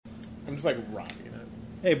I'm just like rocking it.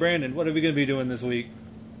 Hey, Brandon, what are we going to be doing this week?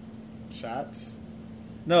 Shots?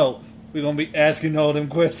 No, we're going to be asking all them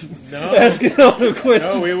questions. No. Asking all them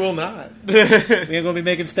questions. No, we will not. We ain't going to be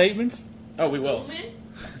making statements? Oh, we will.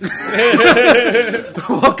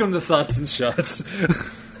 Welcome to Thoughts and Shots.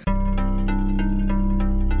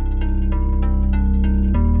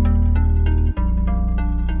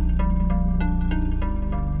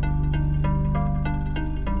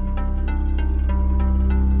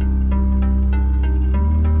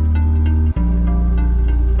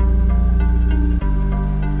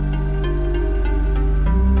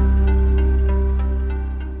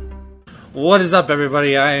 What is up,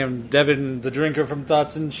 everybody? I am Devin, the drinker from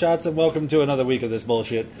Thoughts and Shots, and welcome to another week of this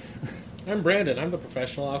bullshit. I'm Brandon. I'm the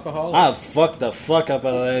professional alcoholic. I fucked the fuck up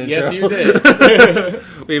out of that intro. Yes, you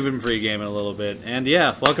did. We've been pre-gaming a little bit. And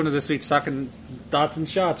yeah, welcome to this week's Talking Thoughts and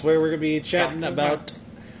Shots, where we're going to be chatting about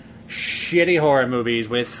shitty horror movies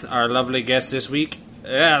with our lovely guest this week,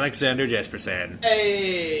 Alexander Jesperson.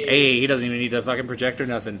 Hey, he doesn't even need to fucking project or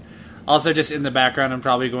nothing. Also, just in the background, I'm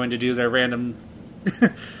probably going to do their random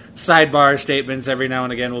sidebar statements every now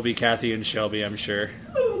and again. Will be Kathy and Shelby, I'm sure.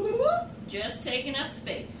 Just taking up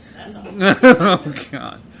space. That's all. Oh,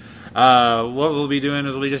 God. What we'll be doing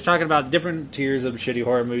is we'll be just talking about different tiers of shitty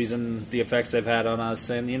horror movies and the effects they've had on us,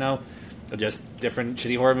 and, you know, just different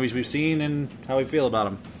shitty horror movies we've seen and how we feel about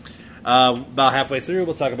them. About halfway through,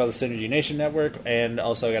 we'll talk about the Synergy Nation Network, and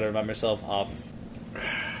also I gotta remind myself off.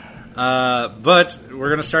 But we're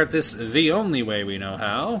gonna start this the only way we know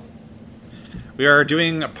how. We are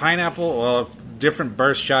doing pineapple, well, different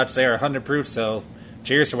burst shots. They are 100 proof, so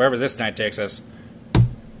cheers to wherever this night takes us.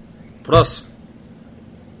 Prost.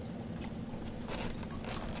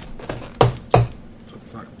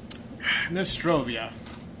 Fuck. Nostrovia.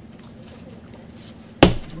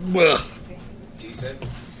 Decent.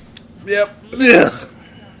 Yep. Yeah.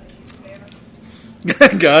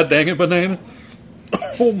 God dang it, banana.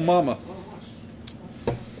 Oh, mama.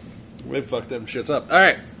 We fucked them shits up. All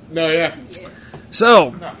right. No, yeah. So,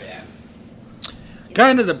 Not bad.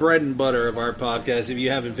 kind of the bread and butter of our podcast, if you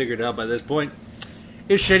haven't figured it out by this point,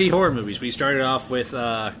 is shitty horror movies. We started off with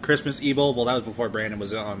Christmas Evil. Well, that was before Brandon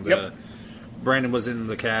was on the... Yep. Brandon was in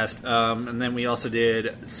the cast. And then we also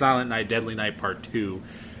did Silent Night, Deadly Night Part 2.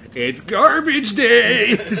 It's garbage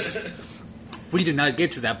days! We did not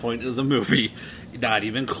get to that point of the movie. Not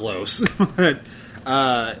even close. But,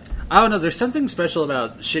 I don't know. There's something special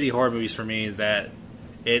about shitty horror movies for me that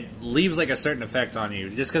it leaves like a certain effect on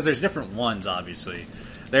you. Just because there's different ones, obviously.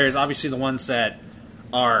 There's obviously the ones that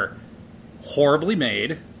are horribly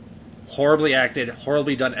made, horribly acted,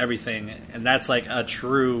 horribly done everything. And that's like a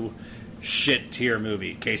true shit tier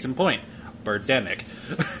movie. Case in point, Birdemic.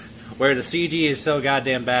 Where the CG is so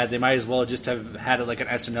goddamn bad, they might as well just have had it like an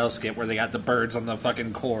SNL skit where they got the birds on the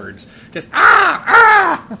fucking cords. Just,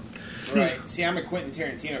 ah! Right. See, I'm a Quentin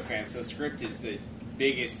Tarantino fan, so script is the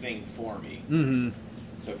biggest thing for me. Mm-hmm.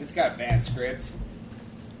 So if it's got a bad script,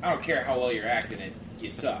 I don't care how well you're acting it,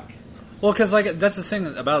 you suck. Well, because like that's the thing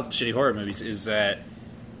about shitty horror movies is that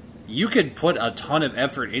you could put a ton of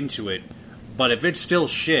effort into it, but if it's still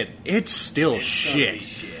shit, it's still It's gonna be shit.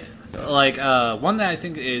 shit. Like one that I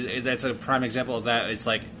think is that's a prime example of that. It's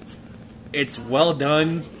like it's well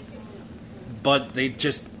done, but they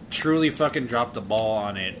just truly fucking dropped the ball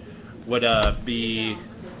on it. Would be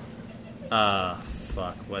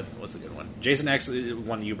what's a good one? Jason X,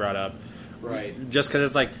 one you brought up, Right. just because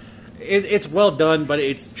it's like it's well done, but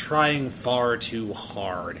it's trying far too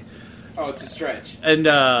hard. Oh, it's a stretch. And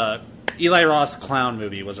Eli Roth's Clown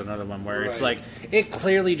movie was another one where it's Right. like it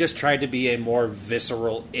clearly just tried to be a more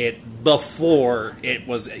visceral it before it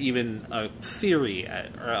was even a theory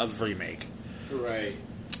of remake. Right.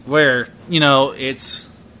 Where, you know, it's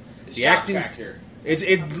the Shock acting's factor.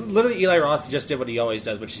 It literally Eli Roth just did what he always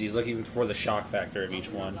does, which is he's looking for the shock factor of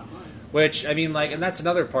each one. Which, I mean, like, and that's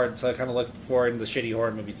another part to kind of look for in the shitty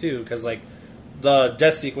horror movie, too, because, like, the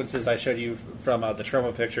death sequences I showed you from the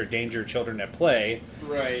Troma picture, Danger Children at Play,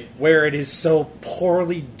 Right. where it is so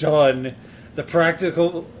poorly done, the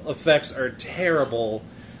practical effects are terrible,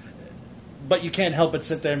 but you can't help but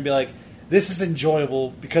sit there and be like, this is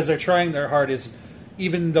enjoyable, because they're trying their hardest,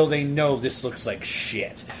 even though they know this looks like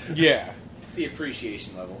shit. Yeah. It's the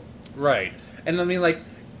appreciation level. Right. And I mean, like,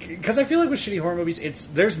 because I feel like with shitty horror movies,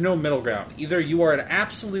 there's no middle ground. Either you are an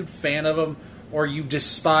absolute fan of them, or you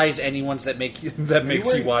despise anyone that makes you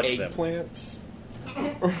watch them. Eggplants.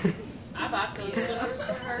 I bought those slippers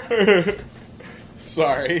for her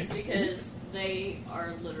Sorry. because they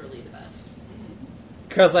are literally the best.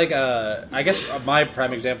 Because, like, I guess my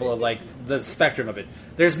prime example of, like, the spectrum of it.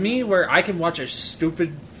 There's me where I can watch a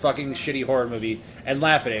stupid, fucking, shitty horror movie and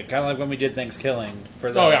laugh at it. Kind of like when we did Thanksgilling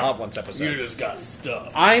for the Hot Ones episode. You just got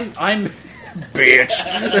stuff. I'm bitch.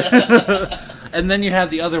 And then you have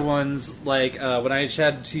the other ones, like, when I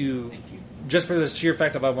had to... Just for the sheer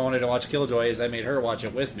fact that I wanted to watch Killjoy, is I made her watch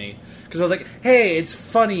it with me. Because I was like, hey, it's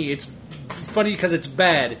funny. It's funny because it's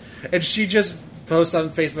bad. And she just posts on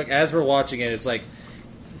Facebook as we're watching it. It's like,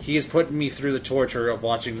 he is putting me through the torture of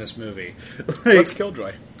watching this movie. What's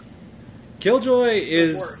Killjoy? Killjoy The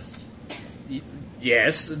is... worst.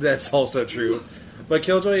 Yes, that's also true. But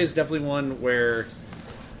Killjoy is definitely one where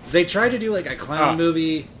they try to do, like, a clown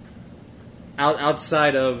movie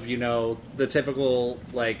outside of, you know, the typical,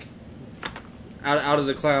 like... Out of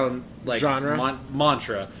the clown like genre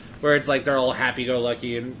mantra, where it's like they're all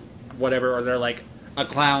happy-go-lucky and whatever, or they're like a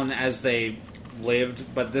clown as they lived.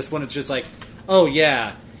 But this one, it's just like, oh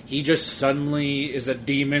yeah, he just suddenly is a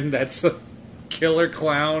demon that's a killer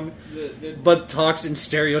clown, but talks in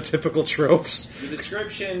stereotypical tropes. The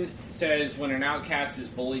description says, when an outcast is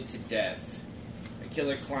bullied to death, a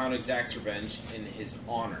killer clown exacts revenge in his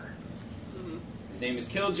honor. Mm-hmm. His name is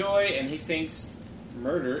Killjoy, and he thinks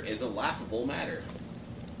murder is a laughable matter.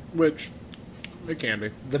 Which it can be.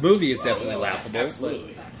 The movie is definitely laughable.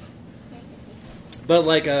 Absolutely. But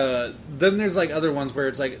like, then there's like other ones where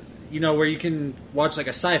it's like, you know, where you can watch like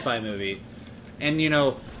a sci-fi movie, and you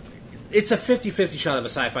know, it's a 50-50 shot of a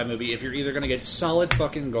sci-fi movie if you're either going to get solid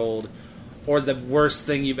fucking gold or the worst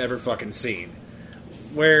thing you've ever fucking seen.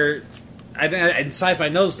 Where, and sci-fi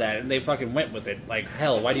knows that, and they fucking went with it. Like,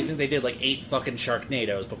 hell, why do you think they did like 8 fucking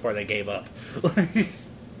Sharknadoes before they gave up?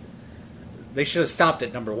 They should have stopped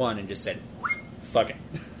at number 1 and just said, fuck it.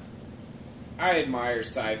 I admire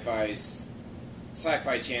sci-fi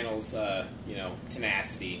channels, you know,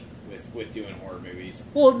 tenacity with doing horror movies.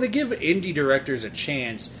 Well, they give indie directors a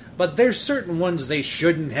chance, but there's certain ones they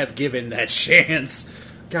shouldn't have given that chance.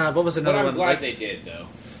 God, what was But another I'm one? glad Like, they did, though.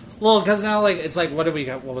 well, because now, like, it's like, what do we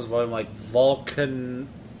got? What was one like Volcanucula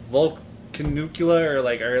or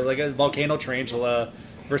like a Volcano Tarantula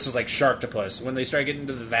versus like Sharktopus? When they start getting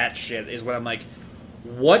into that shit, is when I'm like,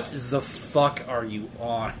 what the fuck are you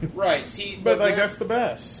on? Right, see... But like that's the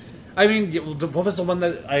best. I mean, what was the one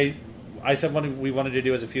that I said we wanted to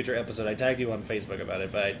do as a future episode? I tagged you on Facebook about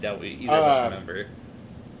it, but I doubt either of us remember.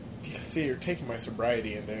 Yeah, see, you're taking my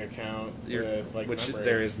sobriety into account with like Which memory.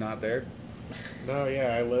 there is not there. No,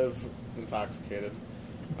 yeah, I live intoxicated.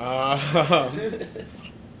 I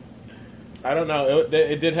don't know.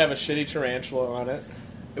 It did have a shitty tarantula on it.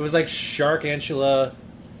 It was like Sharkantula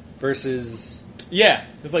versus Yeah,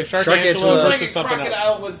 it's like Sharkantula It was Sharkantula like versus a something else.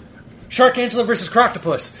 crocodile with... Sharkantula versus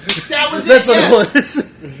Croctopus. That was That's it, what yes! it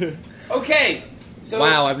was. Okay, so...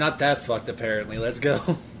 Wow, I'm not that fucked. Apparently, let's go.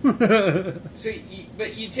 So,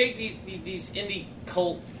 but you take these indie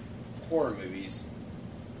cult horror movies,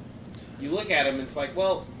 you look at them, and it's like,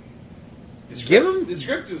 well, the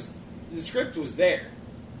script was there,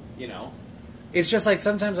 you know. It's just like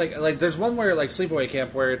sometimes like there's one where like Sleepaway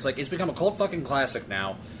Camp where it's like it's become a cult fucking classic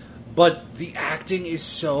now, but the acting is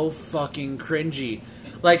so fucking cringy.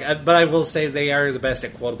 Like, but I will say they are the best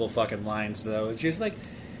at quotable fucking lines though. It's just like,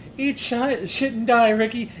 eat shit and die,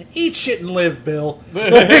 Ricky. Eat shit and live, Bill.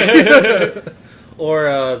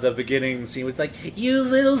 Or the beginning scene with like, you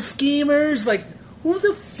little schemers. Like, who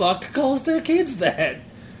the fuck calls their kids that?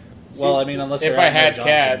 Well, I mean, unless If they're I Ahmed had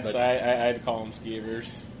Johnson, cats, but- I'd call them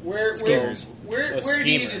skeevers. Where Schemers. do you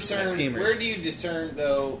Schemers, discern? schemers. Where do you discern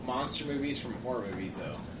though monster movies from horror movies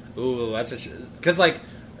though? Ooh, that's because like,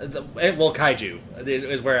 kaiju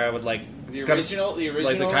is where I would like The kind of- original,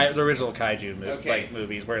 like the original kaiju Okay. like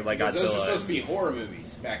movies where like Because those were Godzilla. supposed to be horror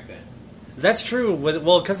movies back then. That's true.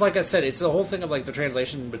 Well, because like I said, it's the whole thing of like the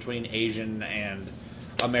translation between Asian and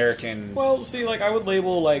American. Well, see, like I would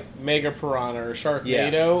label like Mega Piranha or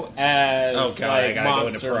Sharknado as Oh god, like I gotta go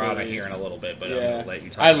into monster Piranha movies. here in a little bit, but I'm Yeah, gonna let you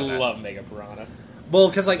talk I about that. love Mega Piranha. Well,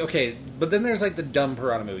 because like okay, but then there's like the dumb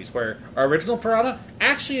Piranha movies where our original Piranha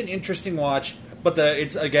actually an interesting watch, but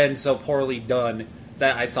it's again so poorly done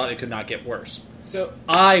that I thought it could not get worse. So,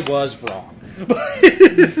 I was wrong.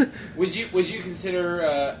 would you consider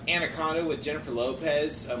Anaconda with Jennifer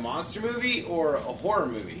Lopez a monster movie or a horror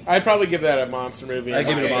movie? I'd probably give that a monster movie. I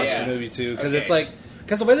give it a Okay, monster yeah. movie too because Okay. it's like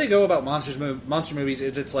the way they go about monster movies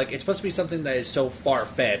is it's like it's supposed to be something that is so far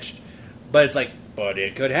fetched, but it's like but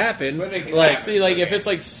it could happen. But it could like happen. See, like if Okay. it's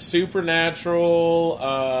like supernatural,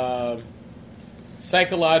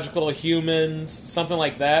 psychological humans, something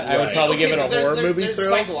like that, I would Right. probably give it a but horror movie There's thrill.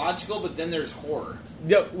 psychological, but then there's horror.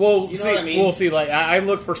 Yeah, well, You know see, what I mean? we'll see. Like, I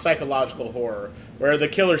look for psychological horror, where the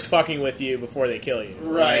killer's fucking with you before they kill you,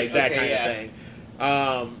 Right, Like, that okay, kind yeah.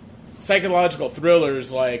 of thing. Psychological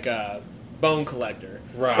thrillers like Bone Collector.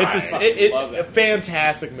 Right. It's Love that a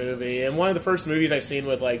fantastic movie, and one of the first movies I've seen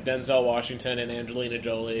with like Denzel Washington and Angelina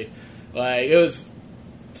Jolie. Like, it was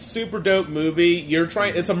super dope movie.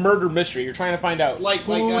 It's a murder mystery. You're trying to find out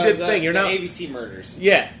who did the thing. You're the not. ABC murders.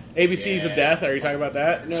 Yeah, ABC's Yeah. of Death. Are you talking about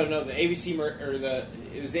that? No, the ABC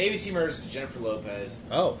it was the ABC murders with Jennifer Lopez.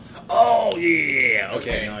 Oh, yeah.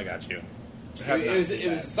 Okay, Okay. now I got you. It was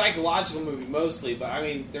a psychological movie mostly, but I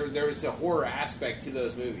mean there was a horror aspect to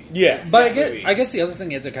those movies. Yeah. But That I guess the other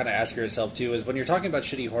thing you have to kind of ask yourself too is when you're talking about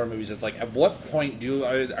shitty horror movies, it's like at what point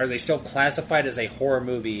are they still classified as a horror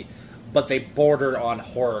movie, but they border on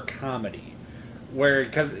horror comedy, or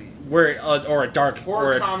a dark horror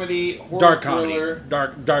or a comedy, horror dark thriller.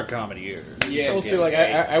 comedy, dark comedy. Yeah, So we'll see, like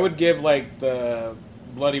okay. I would give like the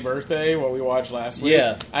Bloody Birthday, what we watched last week.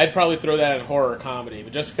 Yeah. I'd probably throw that in horror comedy,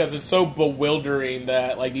 but just because it's so bewildering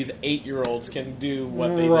that like these 8-year-olds can do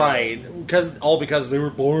what they do. Right, because they were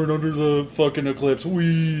born under the fucking eclipse.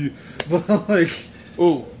 But like,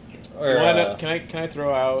 Ooh. or, Can I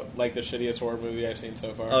throw out like the shittiest horror movie I've seen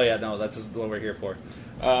so far? oh yeah, no, that's what we're here for.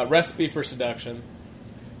 Recipe for Seduction.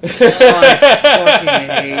 I fucking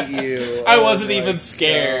hate you. I Oh wasn't my even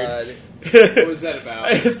scared. God. What was that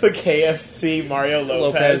about? It's the KFC Mario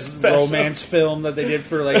Lopez special. romance film that they did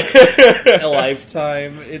for like a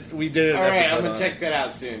lifetime. We did it. All right, I'm gonna check that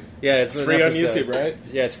out soon. Yeah, It's an free on episode. YouTube, right?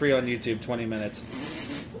 Yeah, it's free on YouTube. 20 minutes.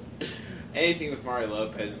 Anything with Mario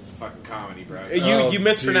Lopez is a fucking comedy, bro. You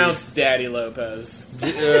mispronounced Daddy Lopez.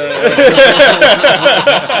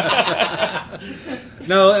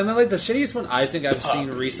 No, and then like the shittiest one I think I've seen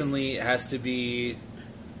recently has to be.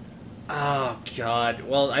 Oh God!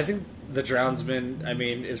 Well, I think The Drownsman. I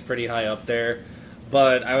mean, is pretty high up there,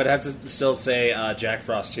 but I would have to still say Jack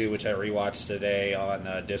Frost 2, which I rewatched today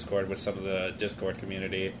on Discord with some of the Discord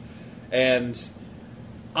community, and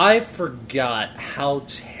I forgot how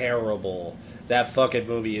terrible that fucking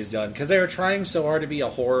movie is done because they were trying so hard to be a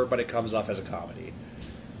horror, but it comes off as a comedy.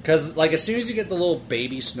 Because like as soon as you get the little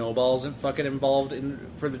baby snowballs fucking involved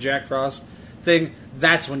for the Jack Frost thing,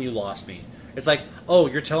 that's when you lost me. It's like, oh,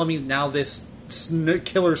 you're telling me now this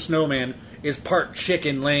killer snowman is part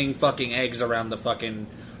chicken laying fucking eggs around the fucking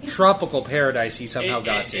tropical paradise he somehow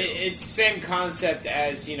got to. It's the same concept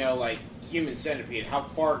as, like Human Centipede. How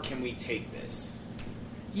far can we take this?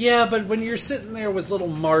 Yeah, but when you're sitting there with little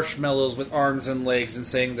marshmallows with arms and legs and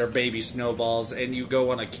saying they're baby snowballs and you go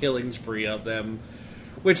on a killing spree of them,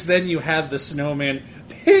 which then you have the snowman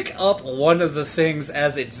pick up one of the things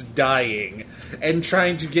as it's dying and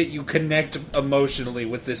trying to get you connect emotionally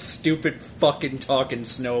with this stupid fucking talking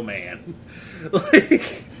snowman.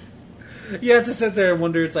 Like, you have to sit there and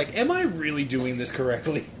wonder, it's like, am I really doing this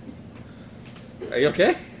correctly? Are you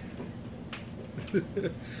okay?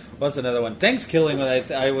 What's another one? Thanksgiving,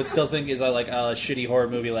 I would still think is like a shitty horror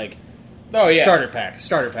movie like Oh yeah. Starter Pack.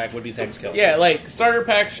 Starter Pack would be Thanksgiving. Yeah, like starter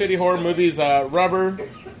pack shitty horror movies. Rubber.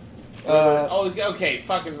 Okay,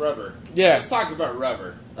 fucking Rubber. Yeah. Let's talk about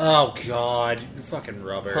Rubber. Oh God, fucking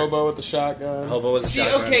Rubber. Hobo with the shotgun. Hobo with a See,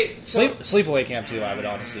 shotgun. okay, so- Sleepaway Camp 2, I would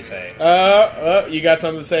honestly say. You got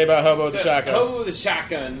something to say about Hobo with the shotgun? Hobo with a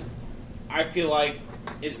Shotgun, I feel like,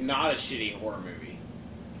 is not a shitty horror movie.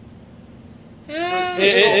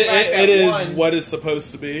 It is what it's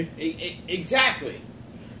supposed to be. Exactly.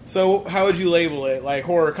 So, how would you label it? Like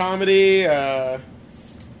horror comedy, horror,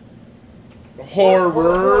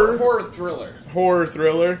 horror thriller. horror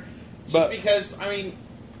thriller. Just But because, I mean,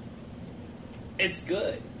 it's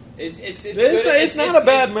good. It's good. it's not a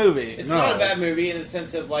bad movie. It's No. not a bad movie in the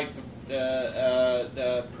sense of like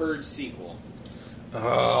the Purge sequel.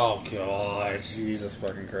 Oh God, Jesus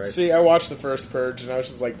fucking Christ! See, I watched the first Purge, and I was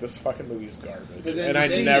just like, "This fucking movie's garbage," But then and I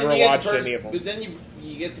you never get the watched Purge- any of them. But then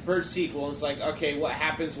you get the Purge sequel, and it's like, okay, what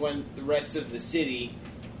happens when the rest of the city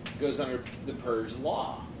goes under the Purge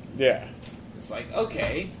law? Yeah, It's like,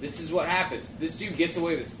 okay, this is what happens. This dude gets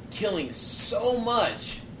away with killing so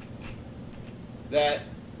much that,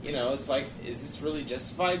 it's like, is this really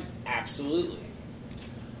justified? Absolutely.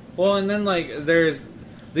 Well, and then like there's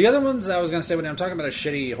the other ones I was gonna say when I'm talking about a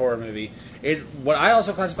shitty horror movie. What I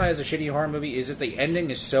also classify as a shitty horror movie is that the ending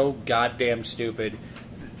is so goddamn stupid.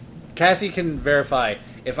 Kathy can verify.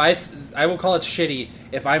 If I will call it shitty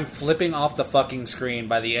if I'm flipping off the fucking screen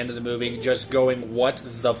by the end of the movie, just going, "What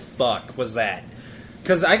the fuck was that?"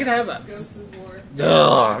 Because I could have. Ghosts of War.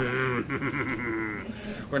 Ugh.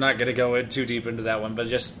 We're not gonna go in too deep into that one, but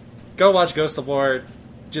just go watch Ghost of War.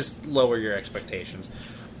 Just lower your expectations.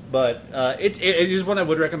 But it is one I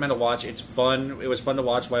would recommend to watch. It's fun. It was fun to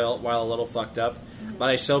watch while a little fucked up. But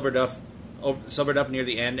I sobered up near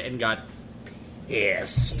the end and got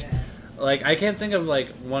pissed. Like, I can't think of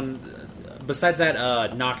one besides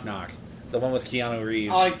that Knock Knock, the one with Keanu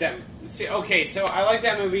Reeves. I like that. See, okay, so I like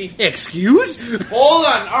that movie. Excuse? Hold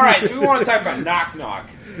on. All right, so we want to talk about Knock Knock.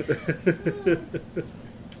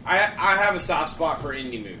 I have a soft spot for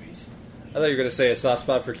indie movies. I thought you were going to say a soft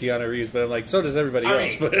spot for Keanu Reeves, but I'm like, so does everybody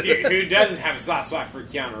else. But dude, who doesn't have a soft spot for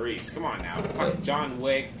Keanu Reeves? Come on now. Fucking John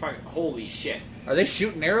Wick. Fucking holy shit. Are they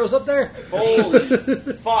shooting arrows up there? Holy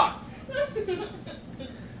fuck.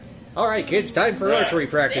 All right, kids, time for archery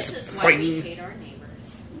practice. This is why we hate our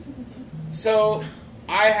neighbors. So,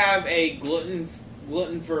 I have a glutton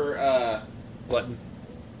for Glutton.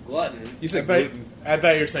 glutton. You said gluten. I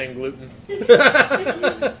thought you were saying gluten.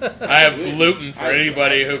 I have gluten for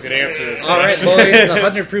anybody who could answer this All right, question. boys,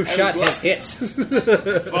 the 100-proof shot has hit.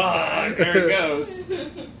 Fuck, there it goes.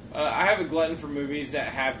 I have a glutton for movies that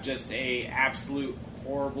have just a absolute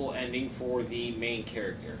horrible ending for the main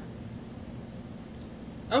character.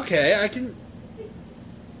 Okay, I can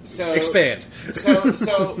So expand.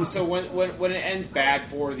 So when it ends bad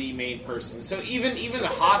for the main person. So even the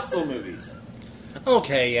Hostel movies.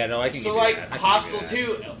 Okay, yeah, no, I can. So give you like that. I can Hostel give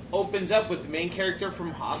you 2 opens up with the main character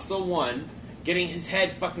from Hostel 1 getting his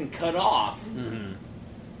head fucking cut off. Mm-hmm.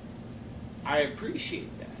 I appreciate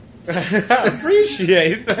that. I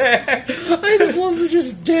appreciate that. I just love the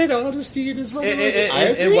just dead honesty in his heart.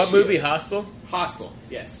 In what movie? Hostel? Hostel,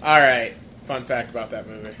 yes. All right. Fun fact about that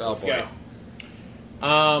movie. Oh, Let's boy.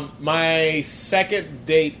 go. My second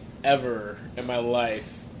date ever in my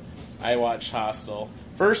life, I watched Hostel.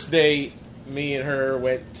 First date, me and her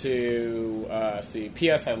went to see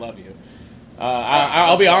P.S. I Love You.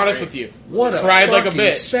 I'll be honest with you. What a cried like a fucking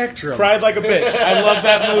bitch. spectrum. Cried like a bitch. I love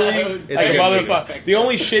that movie It's like a a good motherfucker. The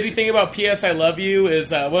only shitty thing about P.S. I Love You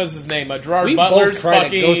is what was his name? Gerard We Butler's both cried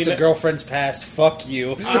fucking. at Ghost of Girlfriend's Past. Fuck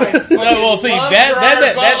you. No, well, see love that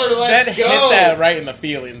Gerard Butler, that let's hit go. that right in the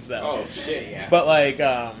feelings though. Oh shit, yeah. But like,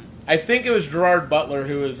 I think it was Gerard Butler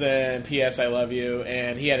who was in P.S. I Love You,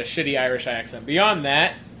 and he had a shitty Irish accent. Beyond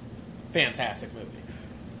that, fantastic movie.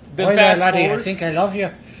 Then Boy, there, fast laddie, I forward, think I love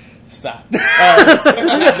you. stop. Then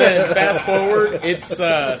fast forward, it's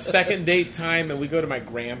second date time, and we go to my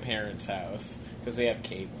grandparents' house because they have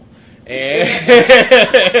cable. And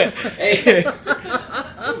Hey,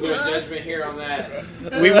 no judgment here on that.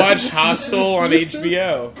 we watched Hostel on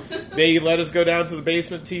HBO. They let us go down to the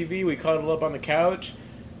basement TV. We cuddled up on the couch.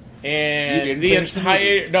 And You didn't the finish the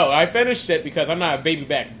entire... No, I finished it because I'm not a baby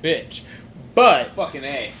back bitch. But... Fucking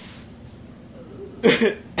A.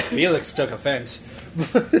 Felix took offense.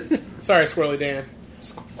 Sorry, Squirrely Dan.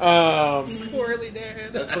 Squirrely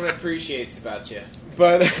dad. That's what I appreciate about you.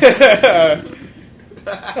 But...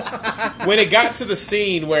 when it got to the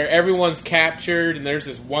scene where everyone's captured and there's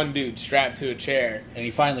this one dude strapped to a chair, And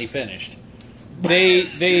he finally finished.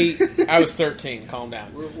 I was 13. Calm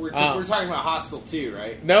down. We're talking about Hostel 2,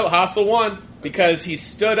 right? No, Hostel 1, because he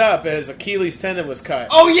stood up as Achilles' tendon was cut.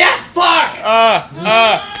 Oh yeah, fuck!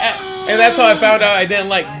 And that's how I found out I didn't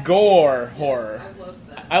like gore horror. I love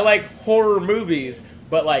that. I like horror movies,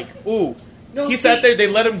 but like, ooh. No, He see- sat there, they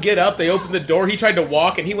let him get up, they opened the door, he tried to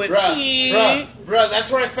walk, and he went, Bruh,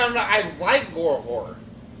 that's where I found out I like gore horror.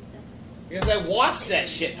 Because I watched that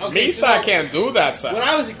shit. Okay, Misa so now, can't do that stuff. when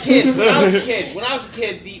I was a kid, the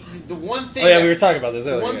one thing Oh yeah, that, we were talking about this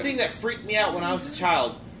the earlier. one thing that freaked me out when I was a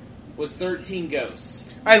child was 13 Ghosts.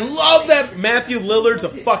 I love that Matthew Lillard's a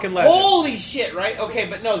fucking legend. Holy shit, right? Okay,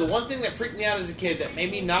 but no, the one thing that freaked me out as a kid that made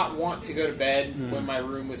me not want to go to bed when my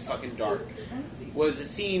room was fucking dark was a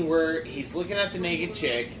scene where he's looking at the naked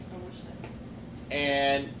chick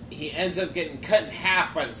and he ends up getting cut in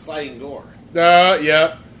half by the sliding door.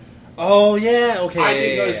 Yeah. Oh yeah, okay. I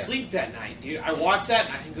didn't go to yeah. sleep that night, dude. I watched that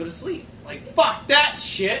and I didn't go to sleep. Like, fuck that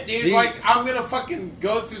shit, dude. See- Like, I'm gonna fucking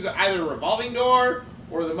go through either the revolving door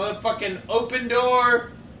or the motherfucking open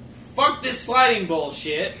door. Fuck this sliding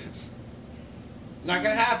bullshit. Not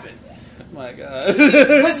gonna happen. Oh my god.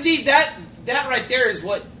 But see, that right there is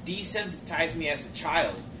what desensitized me as a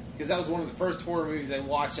child. Because that was one of the first horror movies I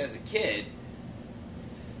watched as a kid.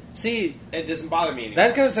 See, It doesn't bother me anymore.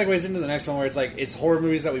 that kind of segues into the next one where it's like it's horror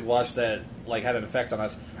movies that we watched that like had an effect on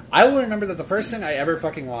us. I will remember that the first thing I ever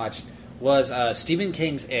fucking watched was Stephen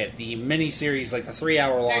King's It, the mini-series, like the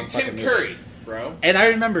 3-hour long Dude, fucking Tim movie. Curry, bro. And I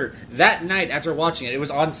remember that night after watching it, it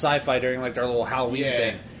was on Sci-Fi during like their little Halloween Yeah.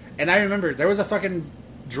 thing. And I remember there was a fucking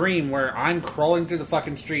dream where I'm crawling through the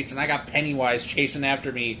fucking streets and I got Pennywise chasing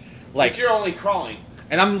after me. Like, But you're only crawling.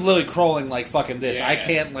 And I'm literally crawling like fucking this. Yeah. I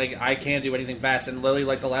can't do anything fast. And literally,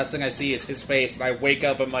 like, the last thing I see is his face, and I wake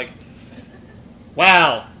up. I'm like,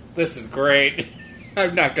 wow, this is great.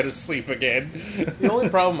 I'm not gonna sleep again. The only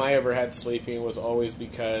problem I ever had sleeping was always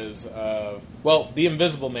because of The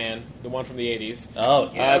Invisible Man, the one from the 80s. Oh,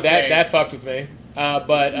 yeah. That fucked with me. Good,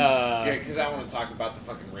 because I want to talk about the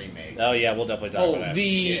fucking remake. Oh yeah, we'll definitely talk about that.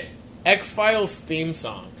 The shit. X-Files theme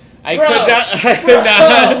song. I Bro. could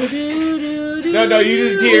not. No, you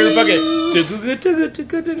just hear fucking.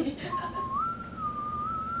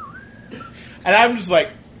 And I'm just like,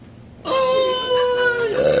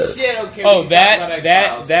 Shit, okay. oh, we can talk about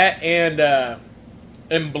X-Files. that,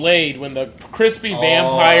 and Blade when the crispy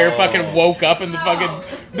vampire fucking woke up in the fucking.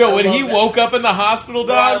 No, when he woke up in the hospital,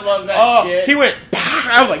 Bro, dog. I love that shit. He went.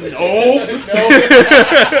 I was like, no.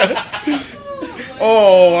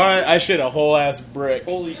 Oh, I shit a whole ass brick.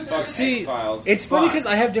 Holy fuck, See, X-Files. it's funny Fuck. because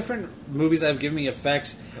I have different movies that have given me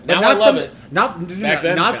effects. But Now not I love from, it. Not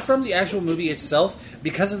then, not yeah. from the actual movie itself.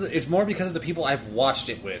 Because of it's more because of the people I've watched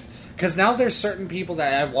it with. Because now there's certain people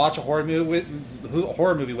that I watch a horror movie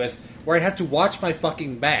with, where I have to watch my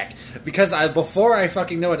fucking back because before I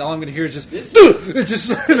fucking know it, all I'm going to hear is just it's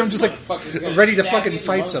just and I'm just like Motherfucker's gonna ready to stab fucking me in the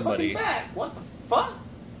fight motherfucking somebody. back. What the fuck?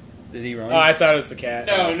 Did he run? Oh, I thought it was the cat.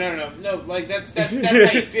 No. Like that's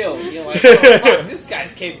how you feel. You're like, oh, fuck, this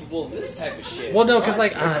guy's capable of this type of shit. Well, no, because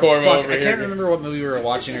like Corvo fuck, over I here. can't remember what movie we were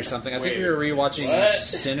watching or something. I think we were rewatching What?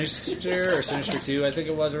 Sinister or Sinister 2. I think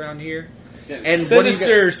it was around here. Sin- And what do you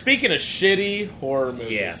Sinister. Speaking of shitty horror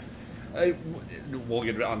movies, Yeah. We'll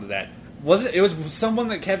get onto that. Was it? It was someone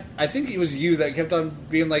that kept. I think it was you that kept on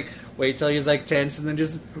being like, "Wait till he's like tense," and then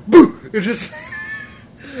just boo. It just,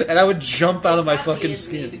 and I would jump out of my Probably fucking is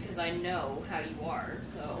me skin. because I know how you are.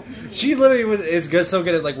 So She literally is good, so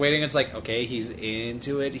good at like waiting. It's like, okay, he's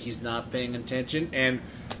into it. He's not paying attention, and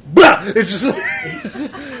blah! It's just,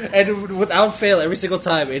 and without fail, every single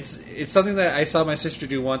time, it's something that I saw my sister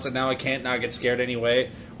do once, and now I can't not get scared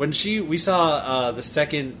anyway. When we saw the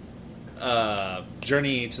second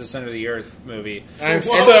Journey to the Center of the Earth movie, I'm What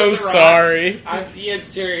so was The Rock? sorry. Yeah,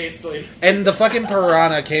 seriously. and the fucking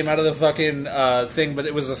piranha came out of the fucking thing, but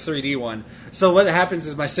it was a 3D one. So what happens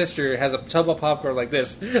is my sister has a tub of popcorn like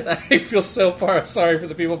this. I feel so sorry for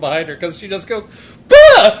the people behind her because she just goes,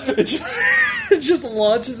 bah! It just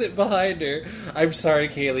launches it behind her. I'm sorry,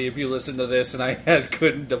 Kaylee, if you listen to this and I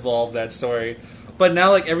couldn't devolve that story. But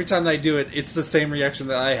now, like, every time I do it, it's the same reaction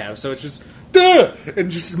that I have. So it's just, duh!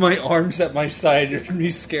 And just my arms at my side and me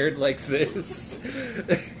scared like this.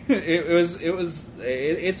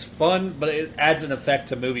 It's fun, but it adds an effect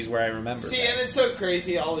to movies where I remember. See, that. and it's so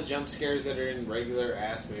crazy all the jump scares that are in regular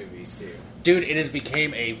ass movies too. Dude, it has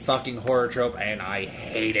became a fucking horror trope, and I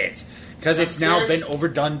hate it. Because Jump it's now scares? been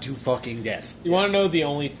overdone to fucking death. You want to know the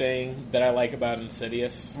only thing that I like about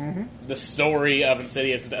Insidious? The story of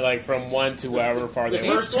Insidious, like from 1 to however far The they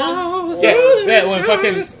went. first one? Yeah,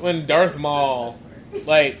 when Darth Maul,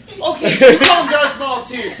 like, Okay, you call him Darth Maul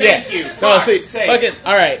too. Thank you. No, Fuck, see, sake. fucking,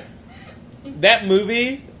 all right. That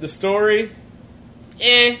movie, the story,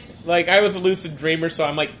 like I was a lucid dreamer, so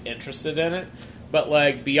I'm like interested in it. But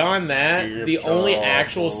like beyond that, the only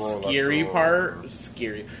actual scary part was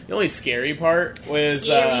Scary.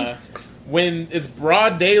 when it's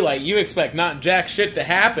broad daylight. You expect not jack shit to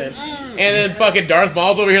happen, and then fucking Darth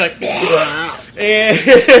Maul's over here like, and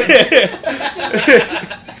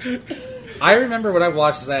I remember when I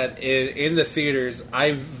watched that in the theaters,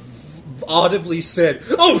 I audibly said,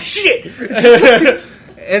 "Oh shit!"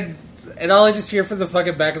 and all I just hear from the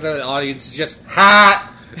fucking back of the audience is just "ha."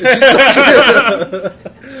 It's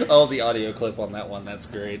just oh, the audio clip on that one, that's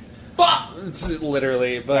great. Fuck! It's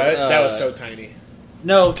literally, but that was so tiny.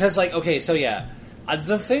 no, because like okay, so yeah,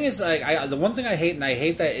 the thing is like the one thing I hate, and I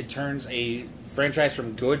hate that it turns a franchise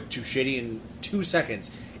from good to shitty in 2 seconds,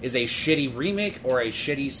 is a shitty remake or a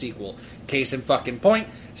shitty sequel. Case in fucking point,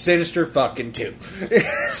 Sinister fucking 2.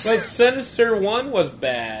 But Sinister 1 was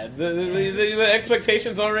bad. The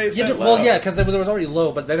expectations already set low. Well, yeah, because it was already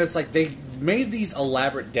low, but then it's like they made these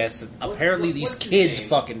elaborate deaths that apparently these what's his kids name?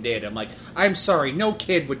 fucking did. I'm like, I'm sorry, no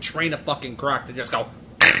kid would train a fucking croc to just go.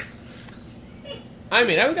 I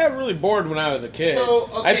mean, I got really bored when I was a kid. So,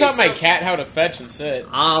 okay, I taught my so- cat how to fetch and sit.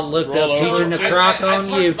 I looked Roll up over. teaching the I croc on talked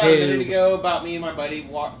about a minute YouTube. ago about me and my buddy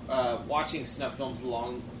watching snuff films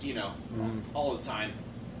along, all the time.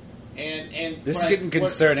 And This what is getting what-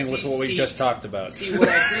 concerning see- with what we see- just talked about. See, what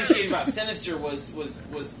I appreciated about Sinister was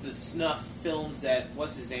the snuff films that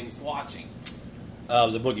what's his name was watching.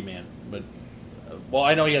 The Boogeyman, but well,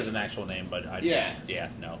 I know he has an actual name, but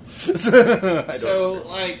no. I So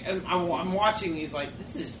like, I'm watching these like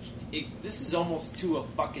this is almost to a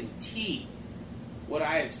fucking T what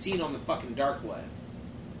I have seen on the fucking dark web.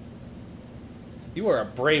 You are a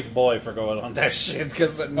brave boy for going on that shit.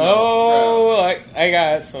 Because I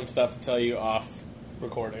got some stuff to tell you off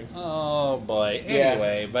recording. Oh boy.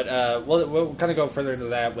 Anyway, but we'll kind of go further into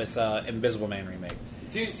that with Invisible Man remake.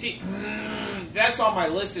 Dude, see, that's on my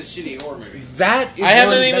list of shitty horror movies. That is I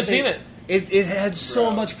haven't even seen it. It had so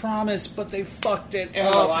much promise, but they fucked it It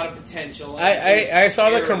up. had a lot of potential. I saw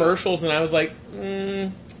the commercials and I was like,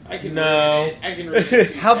 I can no. read it. I can read it in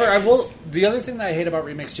 2 However, seconds. the other thing that I hate about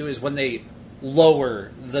remakes too is when they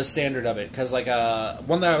lower the standard of it. Because like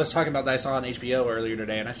one that I was talking about that I saw on HBO earlier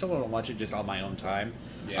today, and I still want to watch it just on my own time.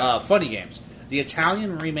 Yeah. Funny Games, the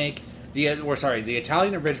Italian remake. The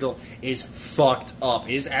Italian original is fucked up.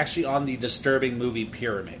 It is actually on the disturbing movie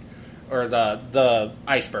pyramid, or the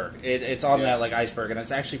iceberg. It's on that like iceberg, and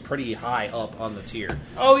it's actually pretty high up on the tier.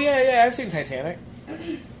 oh yeah, I've seen Titanic.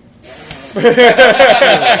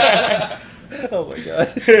 Oh my god!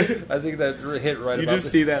 I think that hit right. You about just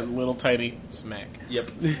see that little tiny smack.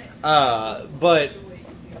 Yep. But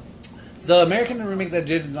the American remake that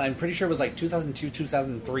did, I'm pretty sure it was like 2002,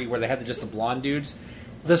 2003, where they had just the blonde dudes.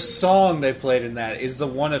 The song they played in that is the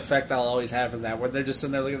one effect I'll always have from that, where they're just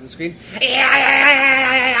sitting there looking at the screen.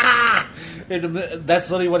 And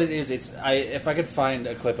that's literally what it is. If I could find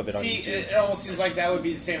a clip of it on See, YouTube. it almost seems like that would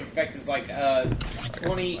be the same effect as like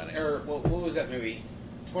 20 or what was that movie?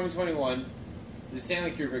 2021, the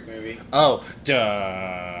Stanley Kubrick movie. Oh,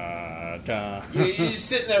 duh. You're just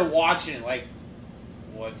sitting there watching it, like,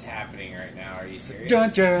 what's happening right now? Are you serious?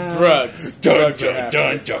 Dun, dun. Drugs. Dun, Drugs dun, are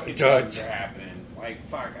dun, happening. dun, dun. Drugs are happening. Like,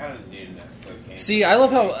 fuck, I don't do enough cocaine. See, I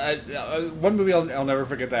love how one movie I'll never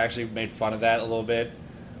forget that actually made fun of that a little bit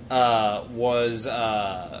was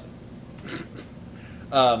Mel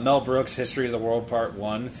Brooks' History of the World Part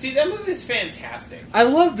 1. See, that movie is fantastic. I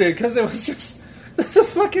loved it because it was just the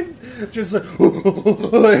fucking just like,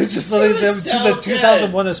 it's just like them so to the good.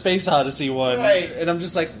 2001: A Space Odyssey one, Right. and I'm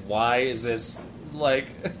just like, why is this like?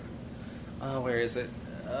 Oh, where is it?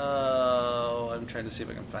 Oh, I'm trying to see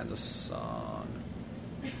if I can find the song.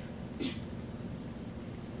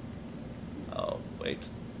 Oh, wait.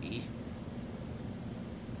 E.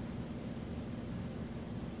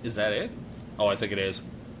 Is that it? Oh, I think it is.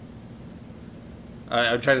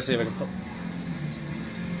 I'm trying to see if I can.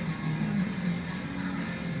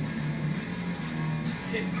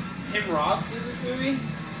 Tim Roth's in this movie?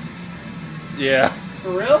 Yeah.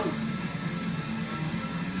 For real?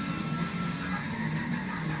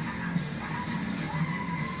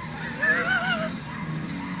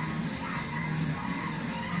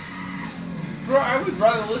 Bro, I would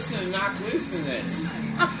rather listen to Knock Loose than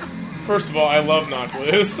this. First of all, I love Knock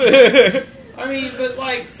Loose. I mean, but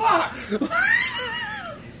like, fuck.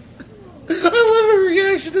 I love her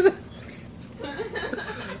reaction to that.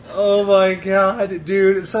 Oh my god,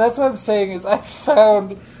 dude. So that's what I'm saying is I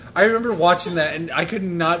remember watching that and I could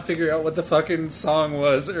not figure out what the fucking song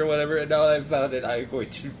was or whatever, and now that I found it, I'm going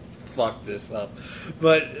to fuck this up.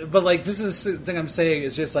 But like, this is the thing I'm saying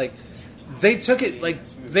is just like, they took it, like,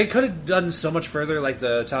 they could have done so much further like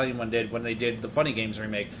the Italian one did when they did the Funny Games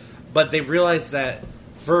remake, but they realized that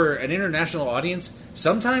for an international audience,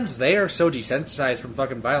 sometimes they are so desensitized from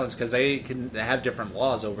fucking violence because they can have different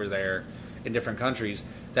laws over there in different countries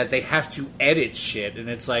that they have to edit shit, and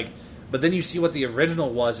it's like, but then you see what the original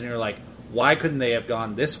was and you're like, why couldn't they have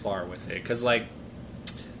gone this far with it? Because like,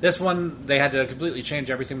 this one, they had to completely change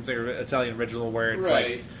everything with the Italian original, where it's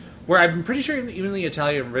Right. like, where I'm pretty sure even the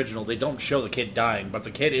Italian original, they don't show the kid dying, but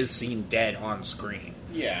the kid is seen dead on screen.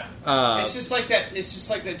 Yeah. Uh, it's just like that. It's just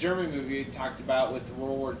like that German movie you talked about with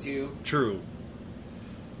World War II. True.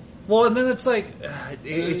 Well, and then it's like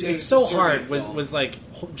it's so hard with like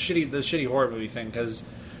the shitty horror movie thing, because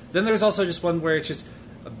then there's also just one where it's just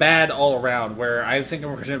bad all around. Where I think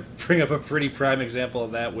we're going to bring up a pretty prime example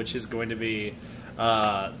of that, which is going to be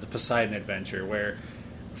the Poseidon Adventure, where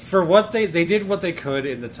for what they did what they could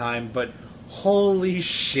in the time, but holy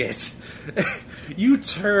shit. You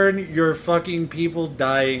turn your fucking people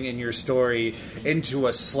dying in your story into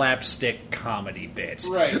a slapstick comedy bit.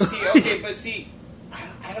 Right. See, okay, but see,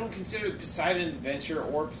 I don't consider Poseidon Adventure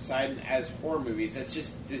or Poseidon as horror movies. That's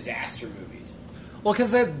just disaster movies. Well,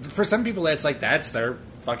 because for some people, that's like, that's their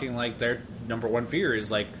fucking, like, their number one fear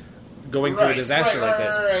is, like, going through a disaster like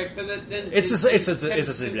this. Right. But then It's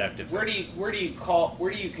a subjective. Where do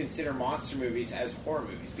you consider monster movies as horror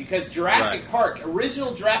movies? Because Jurassic Park,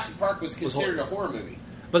 original Jurassic Park, was considered a horror movie.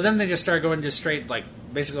 But then they just started going just straight, like,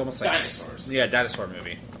 basically almost like Dinosaurs. Yeah, dinosaur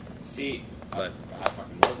movie. See, But I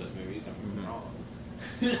fucking love those movies. Don't get me wrong.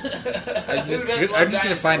 Who doesn't love I'm just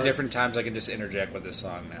going to find dinosaurs? different times I can just interject with this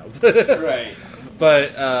song now. Right.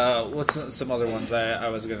 But what's some other ones I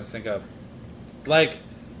was going to think of? Like,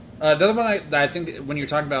 another one that I think when you're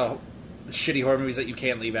talking about shitty horror movies that you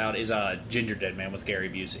can't leave out is Ginger Dead Man with Gary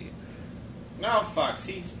Busey. No, fuck.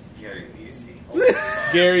 See, Gary Busey. Holy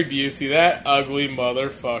fuck. Gary Busey, that ugly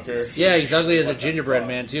motherfucker. Yeah, he's ugly as a What the gingerbread fuck?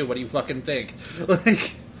 man too. What do you fucking think?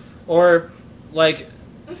 Or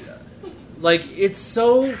it's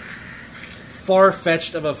so far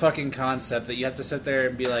fetched of a fucking concept that you have to sit there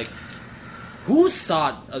and be like, who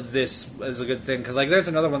thought of this as a good thing? Because there's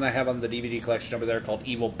another one I have on the DVD collection over there called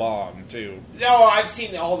Evil Bong too. No, I've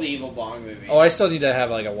seen all the Evil Bong movies. Oh, I still need to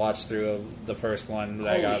have a watch through of the first one that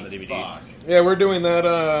I got on the Holy DVD. fuck. Yeah, we're doing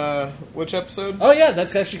that, which episode? Oh yeah,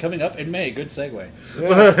 that's actually coming up in May. Good segue.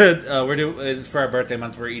 Yeah. We're doing for our birthday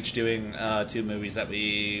month. We're each doing 2 movies that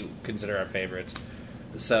we consider our favorites.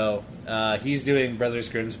 So he's doing Brothers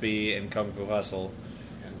Grimsby and Kung Fu Hustle.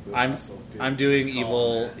 I'm doing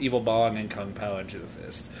Evil Bong and Kung Pao into the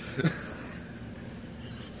Fist.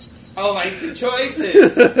 I like the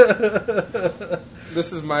choices.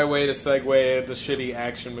 This is my way to segue into shitty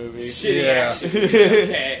action movies. Shitty Yeah. action.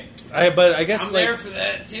 Okay. But I guess I'm there for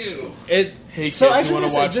that too. it. Hey kids, so you actually, want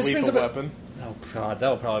to watch this brings Lethal up Weapon? Oh god,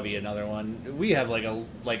 that'll probably be another one. We have a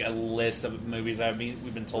list of movies that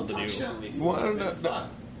we've been told to do. Well, no.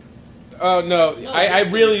 Oh no, Mel I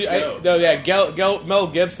Gibson's really dope. no yeah. Mel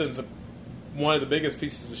Gibson's one of the biggest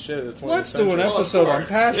pieces of shit. That's Let's do an Well, of episode on course.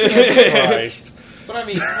 Passion of Christ. But I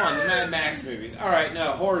mean, come on, the Mad Max movies. All right,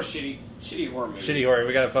 no horror, shitty horror movies. Shitty horror.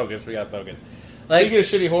 We gotta focus. Speaking of Speaking of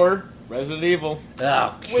shitty horror, Resident Evil. oh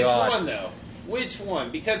god. Which one though? Which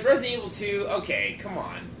one? Because Resident Evil 2. Okay, come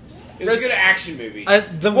on. It was a good action movie. The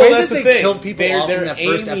Well, way that's that the they thing. killed people off in They're that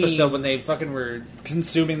first aiming- episode when they fucking were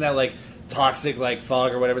consuming that toxic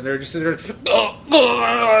fog or whatever, they're just sitting there.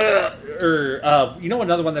 Or you know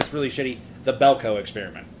another one that's really shitty, the Belko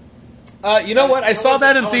experiment. You know what? I saw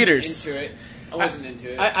that in wasn't theaters. Into it. I wasn't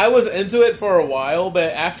into it. I was into it for a while,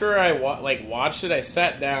 but after I watched it, I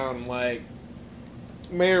sat down.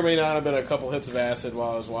 May or may not have been a couple hits of acid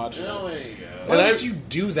while I was watching Oh, it. there you go. Why And would you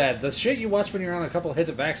do that? The shit you watch when you're on a couple of hits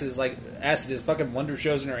of acid is fucking Wonder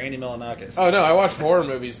Shows and or Andy Milonakis. Oh no, I watched horror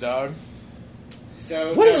movies, dog.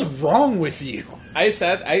 So What is wrong with you? I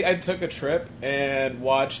took a trip and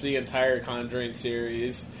watched the entire Conjuring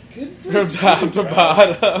series good for from you, top to bro.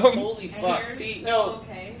 bottom. Holy And fuck! you're See, so no.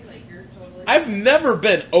 okay, you're totally. I've never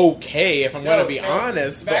been okay, if I'm going to be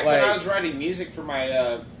honest. Back But when I was writing music for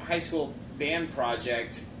my high school band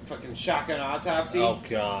project, fucking Shotgun Autopsy. Oh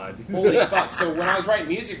god. Holy fuck! So when I was writing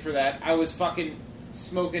music for that, I was fucking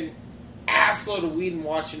smoking assload of weed and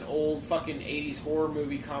watching old fucking 80s horror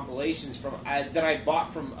movie compilations that I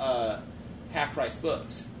bought from Half Price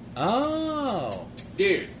Books. Oh.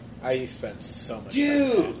 Dude, I spent so much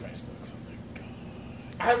Dude. time on Price Books. Oh my god.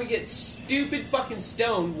 I would get stupid fucking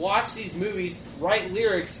stoned, watch these movies, write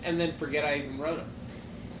lyrics, and then forget I even wrote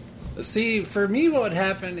them. See, for me, what would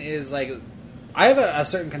happen is I have a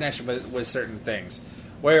certain connection with certain things.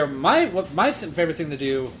 Where my favorite thing to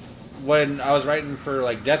do when I was writing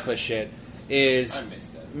for Death Wish shit is I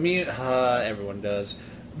missed that. me. Everyone does,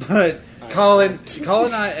 but Colin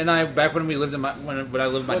and I back when we lived when I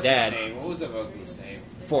lived with my What's dad. his name? What was the vocalist's name?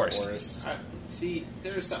 Forrest. See,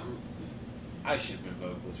 there's something. I should have been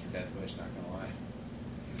vocalist for Death Wish, not gonna lie.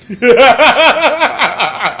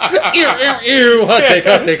 Ew, hot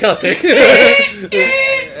take.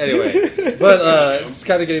 Anyway, but it's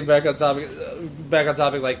kind of getting back on topic.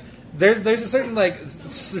 There's a certain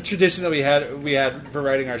tradition that we had for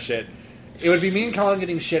writing our shit. It would be me and Colin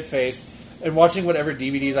getting shit faced and watching whatever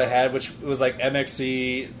DVDs I had, which was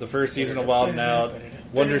MXC, the first season of Wild 'N Out,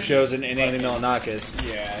 Wonder Shows, and Andy Milonakis.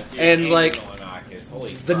 Yeah, dude, And, Andy like, Milonakis,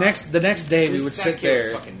 holy The fuck. next day we This would fat sit kid was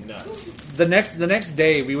there. fucking nuts. The next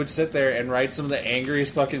day we would sit there and write some of the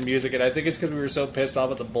angriest fucking music, and I think it's because we were so pissed off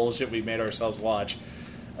at the bullshit we made ourselves watch.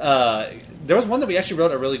 There was one that we actually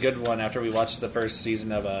wrote a really good one after we watched the first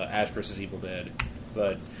season of Ash vs. Evil Dead,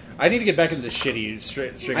 but I need to get back into the shitty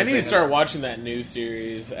string. I need to thing. start watching that new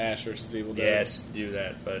series, Ash vs. Evil Dead. Yes, do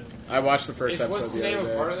that. But I watched the first episode. What's the the name other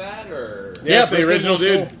of day. part of that? Or Yeah, it's the Bruce original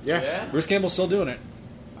Campbell's dude. still- Yeah. Bruce Campbell's still doing it.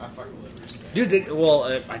 I fucking love Bruce Campbell.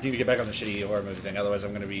 Dude, I need to get back on the shitty horror movie thing. Otherwise,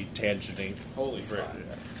 I'm going to be tangenting Holy for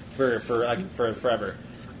fuck. for forever.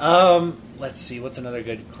 Let's see, what's another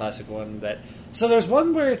good classic one that? So there's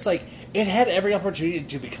one where it's it had every opportunity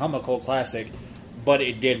to become a cult classic, but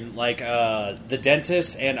it didn't. The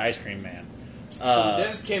Dentist and Ice Cream Man. So the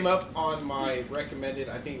Dentist came up on my recommended.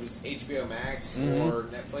 I think it was HBO Max or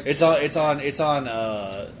Netflix. It's on.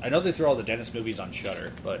 I know they threw all the Dentist movies on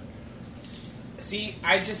Shudder, but See,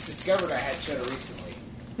 I just discovered I had Shudder recently.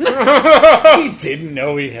 He didn't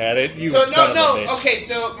know he had it. You son of a bitch. Okay,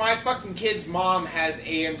 so my fucking kid's mom has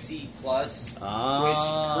AMC Plus, which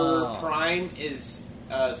her Prime is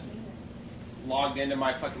logged into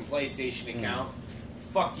my fucking PlayStation account.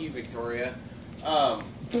 Fuck you, Victoria. Hot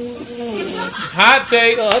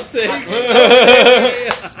take.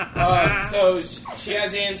 So she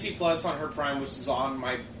has AMC Plus on her Prime, which is on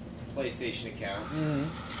my PlayStation account,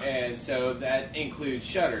 and so that includes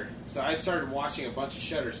Shudder. So I started watching a bunch of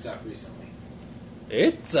Shudder stuff recently.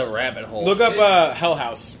 It's a rabbit hole. Look up Hell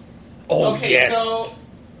House. Oh, Okay, yes. so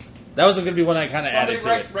That was going to be one I kind of added to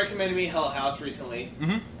somebody it. recommended me Hell House recently,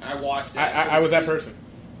 and I watched it. I was that person.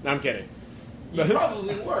 No, I'm kidding. You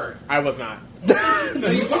probably were. I was not. No,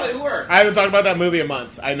 you probably were. I haven't talked about that movie in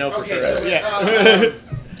months. I know for Okay, sure. so, yeah.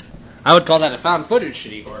 I would call that a found footage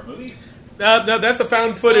shitty horror movie. No, that's a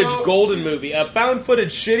found footage So- golden movie. A found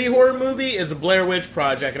footage shitty horror movie is a Blair Witch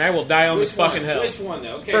Project, and I will die on Which this fucking one? hill. Which one,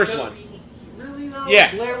 though? Okay, First so, one. Really, though?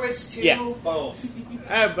 Yeah. Blair Witch 2? Yeah. Both.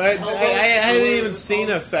 I haven't even seen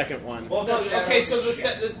a second one. Well, no, okay, so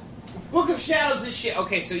the Book of Shadows is shit.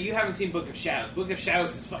 Okay, so you haven't seen Book of Shadows. Book of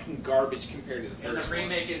Shadows is fucking garbage compared to the And the first one.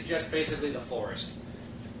 remake is just basically The Forest.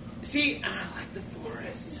 See, I like The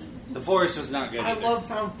Forest. The Forest was not good. I love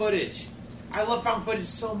found footage. I love found footage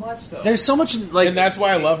so much, though. There's so much like. And that's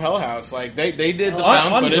why I love Hell House. Like they did the on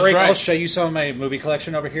found footage break, right. I'll show you some of my movie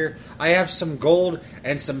collection over here. I have some gold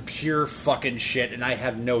and some pure fucking shit, and I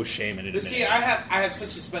have no shame in it. But see, I have such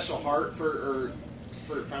a special heart for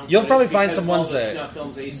found You'll footage probably find because some all ones the that- snuff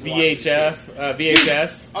films I used to watch as a kid.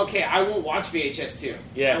 VHS. Okay, I won't watch VHS 2.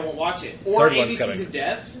 Yeah. I won't watch it. Or Third one's ABCs coming. of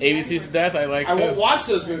Death. ABC's of Death. I like I too. won't watch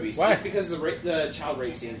those movies Why? just because of the child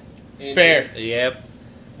rape scene. And- Fair. Yep.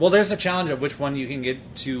 Well, there's a challenge of which one you can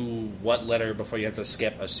get to what letter before you have to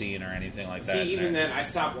skip a scene or anything like that. See, even then, I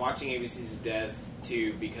stopped watching ABCs of Death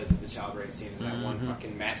 2 because of the child rape scene and that one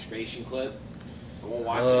fucking masturbation clip. I won't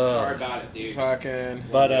watch it. Sorry about it, dude. Fucking.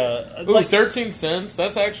 But Ooh, 13 cents.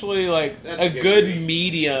 That's actually like That's a a good good movie.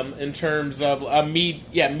 medium in terms of a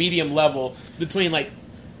medium level between like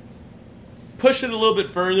push it a little bit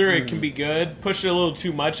further, it can be good. Push it a little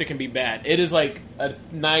too much, it can be bad. It is like a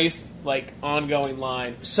nice like ongoing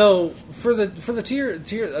line. so for the tier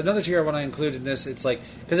another tier I want to include in this, it's like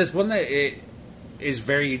because it's one that it is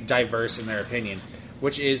very diverse in their opinion,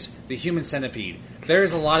 which is the Human Centipede.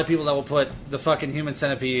 There's a lot of people that will put the fucking Human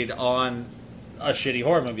Centipede on a shitty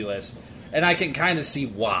horror movie list, and I can kind of see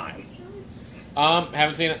why.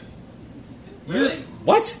 Haven't seen it. Really?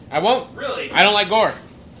 What? I won't. Really? I don't like gore.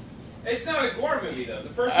 It's not a gore movie, though. The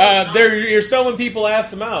first one. You're selling people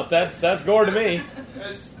ass to mouth. That's gore to me.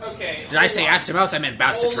 It's, okay. Did I say ass to mouth? I meant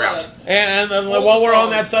mouse to Hold trout. up. And while we're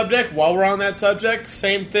on that subject,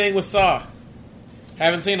 same thing with Saw.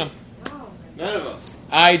 Haven't seen them. None of us.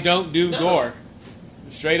 I don't do No. gore.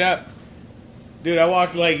 Straight up. Dude, I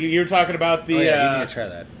walked like you were talking about the Oh, yeah, you need to try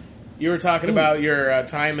that. you were talking about your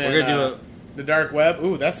time in We're gonna do the dark web.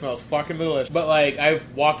 Ooh, that smells fucking delicious. But like I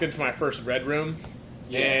walked into my first red room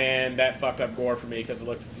and that fucked up gore for me because it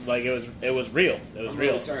looked like it was real. It was I'm real.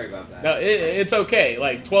 really sorry about that. No, it's okay.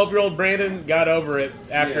 Like 12-year-old Brandon got over it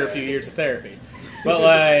after a Yeah. few years of therapy. But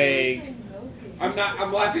like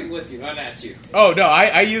I'm laughing with you, not at you. oh no,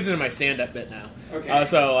 I use it in my stand-up bit now. Okay.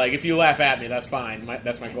 So like if you laugh at me, that's fine.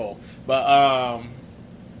 That's my goal. But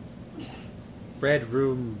Red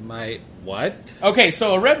Room, my what? okay,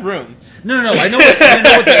 so a red room. No, I know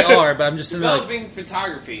what they are, but I'm just in like Developing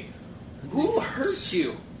photography. Who hurt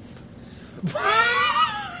you?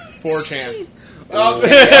 4chan.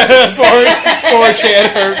 Okay.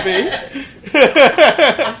 4chan hurt me.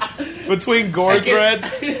 Between gore I get-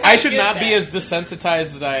 threads, I should get not be that. as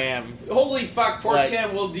desensitized as I am. Holy fuck, 4chan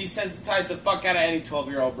Like- will desensitize the fuck out of any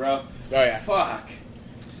 12-year-old, bro. Oh yeah, Fuck.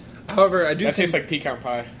 However, I do that think tastes like pecan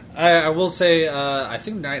pie. I will say I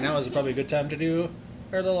think right now is probably a good time to do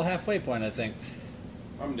our little halfway point. I think.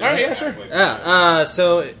 I'm All right, yeah, sure. Yeah.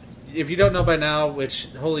 So if you don't know by now, which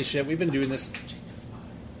holy shit, we've been doing this.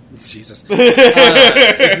 Jesus.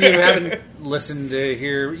 If you haven't listened to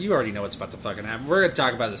here, you already know what's about to fucking happen. We're going to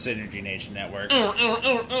talk about the Synergy Nation Network.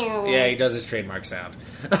 Yeah, he does his trademark sound.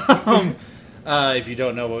 If you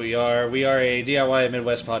don't know what we are a DIY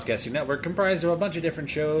Midwest podcasting network comprised of a bunch of different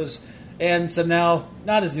shows and some now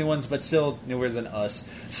not as new ones, but still newer than us.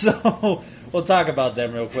 So we'll talk about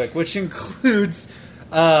them real quick, which includes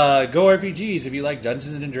Go RPGs. If you like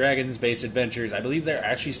Dungeons and Dragons based adventures, I believe they're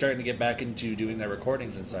actually starting to get back into doing their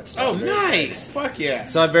recordings and such. So Oh, I'm very excited. nice! Fuck yeah!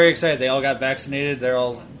 So I'm very excited. They all got vaccinated. They're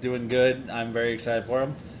all doing good. I'm very excited for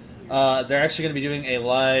them. They're actually going to be doing a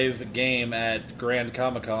live game at Grand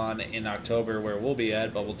Comic-Con in October, where we'll be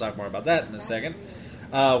at, but we'll talk more about that in a second.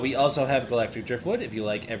 We also have Galactic Driftwood, if you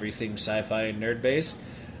like everything sci-fi and nerd-based.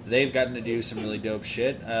 They've gotten to do some really dope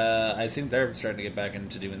shit. I think they're starting to get back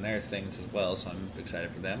into doing their things as well, so I'm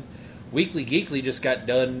excited for them. Weekly Geekly just got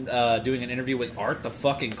done doing an interview with Art the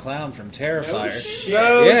fucking Clown from Terrifier.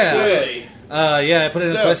 Shit. Yeah, I put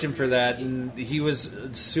in a question for that, and he was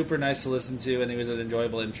super nice to listen to, and he was an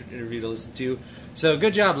enjoyable interview to listen to. So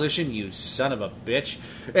good job, Lucian, you son of a bitch.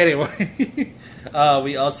 Anyway,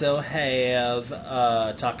 we also have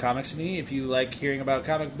Talk Comics with Me. If you like hearing about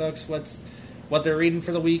comic books, what they're reading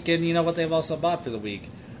for the week, and you know what they've also bought for the week.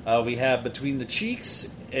 We have Between the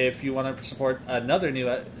Cheeks, if you want to support another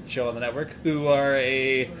new show on the network, who are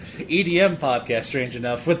a EDM podcast, strange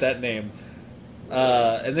enough, with that name.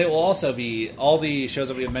 And they will also be, all the shows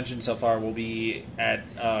that we have mentioned so far will be at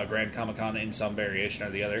Grand Comic-Con in some variation or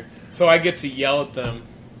the other. So I get to yell at them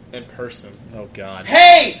in person. Oh, God.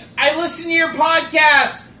 Hey, I listen to your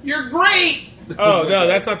podcast. You're great. Oh, no,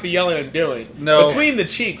 that's not the yelling I'm doing. No. Between the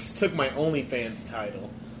Cheeks took my OnlyFans title.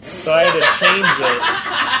 So I had to change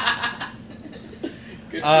it.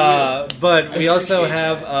 Good for you. But we also appreciate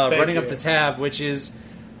have Thank Running you. Up the Tab, which is,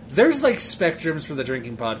 there's like spectrums for the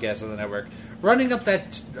drinking podcast on the network. Running Up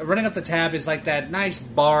the Tab is like that nice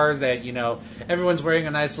bar that, you know, everyone's wearing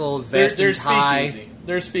a nice little vest and tie. Speakeasy.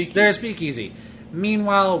 They're speakeasy. They're a speakeasy.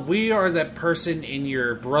 Meanwhile, we are that person in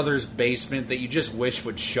your brother's basement that you just wish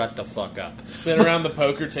would shut the fuck up. Sit around the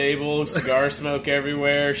poker table, cigar smoke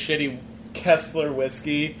everywhere, shitty Kessler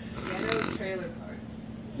whiskey. Ghetto trailer park.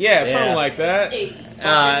 Yeah, Yeah. something like that.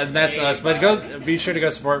 And that's us. But be sure to go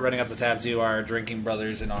support Running Up the Tab to our drinking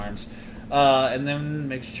brothers in arms. And then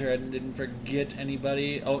make sure I didn't forget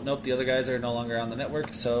anybody. Oh, nope, the other guys are no longer on the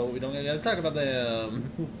network, so we don't gotta talk about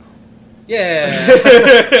them.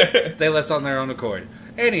 Yeah. They left on their own accord.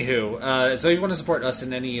 Anywho, so if you want to support us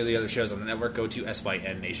in any of the other shows on the network, go to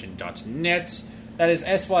synnation.net. That is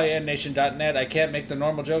synnation.net. I can't make the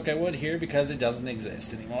normal joke I would here because it doesn't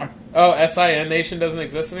exist anymore. Oh, SIN Nation doesn't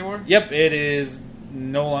exist anymore? Yep, it is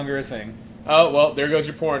no longer a thing. Oh, well, there goes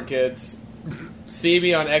your porn, kids. See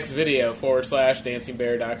me on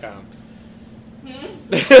xvideo/dancingbear.com.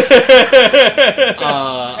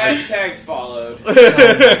 Hashtag followed.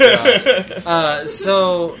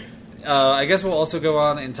 I guess we'll also go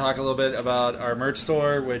on and talk a little bit about our merch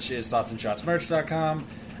store, which is thoughtsandShotsmerch.com,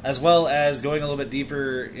 as well as going a little bit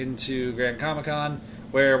deeper into Grand Comic-Con,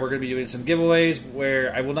 where we're going to be doing some giveaways,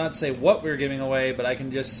 where I will not say what we're giving away, but I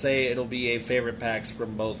can just say it'll be a favorite packs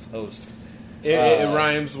from both hosts. It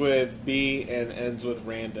rhymes with B and ends with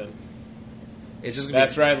random. It's just gonna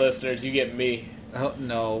That's right, listeners. You get me. Oh,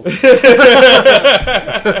 no. Decent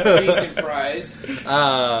prize.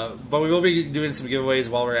 But we will be doing some giveaways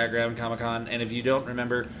while we're at Grand Comic-Con, and if you don't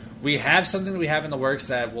remember, we have something that we have in the works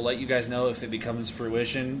that will let you guys know if it comes to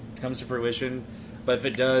fruition. But if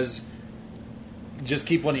it does, just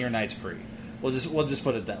keep one of your nights free. We'll just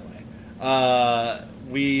put it that way.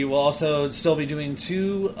 We will also still be doing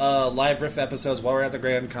 2 live riff episodes while we're at the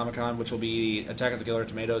Grand Comic-Con, which will be Attack of the Killer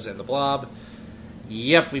Tomatoes and The Blob.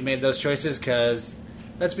 Yep, we made those choices because,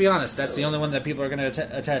 let's be honest, that's the only one that people are going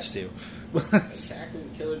to attach to. Attack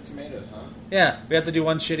of the Killer Tomatoes, huh? Yeah, we have to do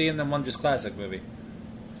one shitty and then one just classic movie.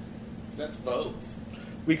 That's both.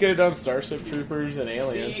 We could have done Starship Troopers and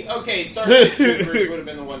Alien. See, okay, Starship Troopers would have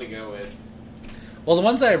been the one to go with. Well, the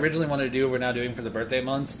ones I originally wanted to do, we're now doing for the birthday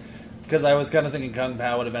months, because I was kind of thinking Kung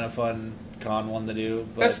Pao would have been a fun con one to do.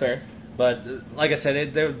 But, That's fair. But, like I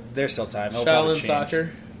said, there's still time. It'll Shaolin probably change.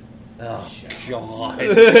 Soccer. Oh, God.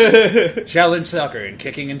 Shaolin Soccer and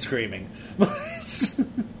kicking and screaming.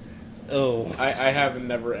 Oh. I have a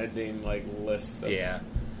never-ending list of Yeah.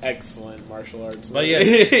 excellent martial arts. But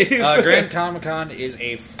movies. yes, Grand Comic-Con is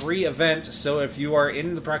a free event, so if you are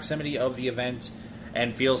in the proximity of the event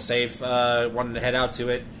and feel safe wanting to head out to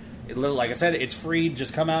it, like I said, it's free.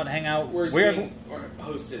 Just come out and hang out. Where's being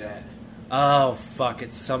hosted at? Oh, fuck.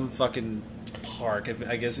 It's some fucking park,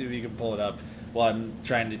 I guess if you can pull it up while I'm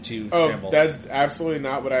trying to scramble. Oh, that's absolutely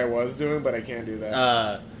not what I was doing, but I can't do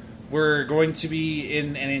that. We're going to be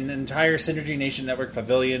in an entire Synergy Nation Network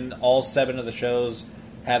pavilion. All 7 of the shows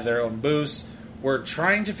have their own booths. We're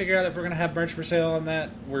trying to figure out if we're going to have merch for sale on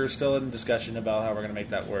that. We're still in discussion about how we're going to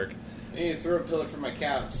make that work. I need to throw a pillow from my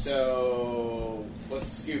couch, so what's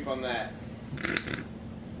the scoop on that?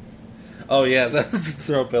 Oh, yeah, that's a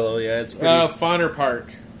throw pillow. Yeah, it's pretty... Fawner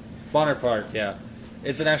Park. Bonner Park, yeah.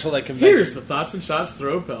 It's an actual, convention. Here's the Thoughts and Shots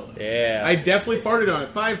throw pillow. Yeah. I definitely farted on it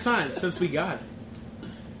 5 times since we got it.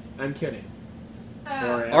 I'm kidding.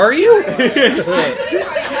 Are you?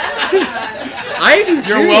 I do too.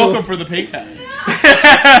 You're welcome for the pink hat.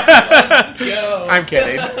 Go. I'm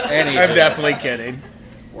kidding. Anyway. I'm definitely kidding.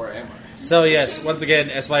 Or am I? So yes, once again,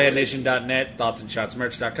 synnation.net,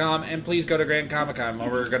 thoughtsandshotsmerch.com, and please go to Grand Comic Con where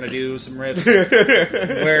we're going to do some riffs.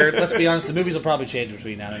 Where, let's be honest, the movies will probably change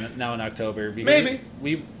between now and October. Because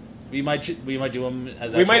Maybe. we might do them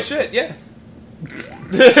as We might actual- shit, yeah.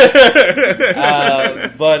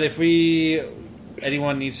 But if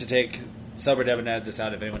anyone needs to take, Sober Devin had this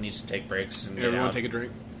out, if anyone needs to take breaks and Everyone take a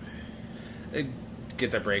drink. get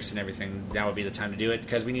their breaks and everything, now would be the time to do it,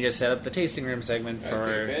 because we need to set up the tasting room segment for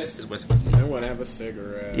take a piss. his whiskey. I want to have a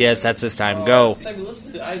cigarette. Yes, that's this time. Go. Last time we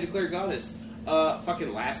listened to I Declare Goddess,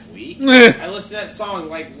 fucking last week. I listened to that song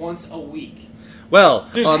like once a week. Well,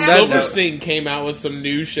 Dude, on that note, Silverstein came out with some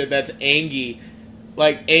new shit that's Angie.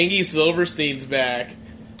 Like, Angie Silverstein's back.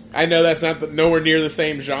 I know that's not nowhere near the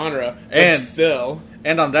same genre, but And- still.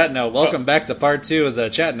 and on that note, welcome back to part 2 of the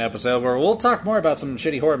chatting episode, where we'll talk more about some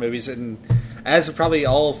shitty horror movies. And as probably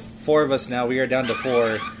all 4 of us now, we are down to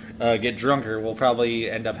 4. Get drunker, we'll probably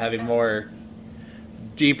end up having more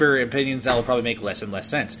deeper opinions that will probably make less and less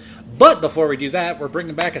sense. But before we do that, we're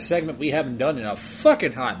bringing back a segment we haven't done in a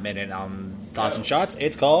fucking hot minute on Thoughts and Shots.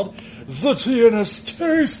 It's called The TNS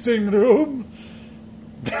Tasting Room.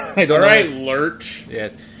 I don't All know. right, Lurch. Yeah.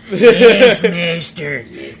 Yes, mister.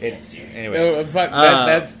 Anyway. Oh, fuck,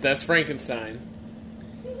 that's Frankenstein.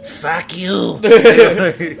 Fuck you. What's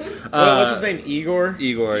his name? Igor?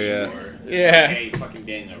 Igor, yeah. Yeah. Hey, fucking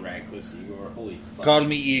Daniel Radcliffe's Igor. Holy fuck. Call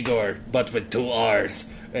me Igor, but with 2 R's.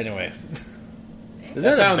 Anyway. Is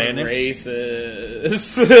That a sounds band name?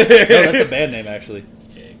 racist. No, that's a band name, actually.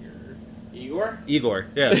 Igor? Igor,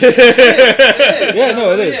 yeah. It is. Yeah,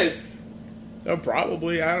 no, it is. Oh,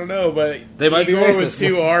 probably, I don't know, but They might be Igor with racist.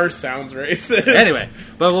 2 R's sounds racist. Anyway,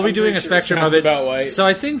 but we'll be I'm doing pretty a sure spectrum it of sounds it. about white. So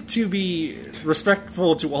I think to be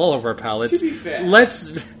respectful to all of our palates, To be fair. let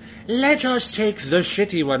us take the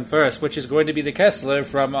shitty one first, which is going to be the Kessler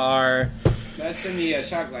from our... That's in the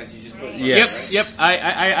shot glass you just put in front of Yes. us, Yep.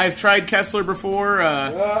 I've tried Kessler before.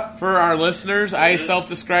 For our listeners, I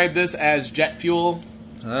self-describe this as jet fuel.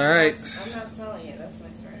 All right. I'm not smelling it. That's my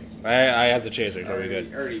strategy. I have the chaser, so right? we're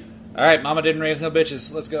good. Already. All right, Mama didn't raise no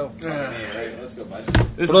bitches. Let's go. Yeah, right. Let's go, bud.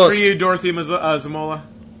 This Prost. is for you, Dorothy Zamola.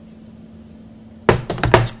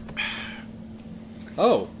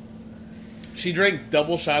 Oh. She drank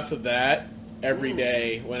double shots of that every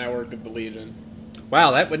day when I worked at the Legion.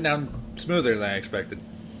 Wow, that went down smoother than I expected.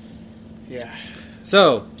 Yeah.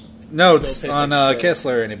 So, notes Still tastes on like shit.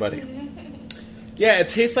 Kessler, anybody? Yeah, it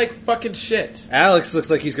tastes like fucking shit. Alex looks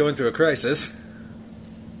like he's going through a crisis.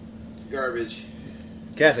 Garbage.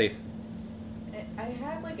 Kathy. I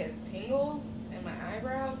had like a tingle in my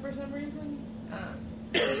eyebrow for some reason.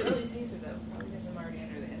 It really tasted though, probably because I'm already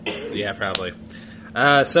under the influence. Yeah, probably.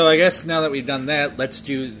 So I guess now that we've done that, let's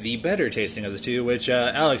do the better tasting of the two, which,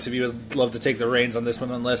 Alex, if you would love to take the reins on this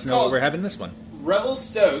one and let us know what we're having this one. Rebel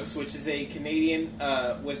Stokes, which is a Canadian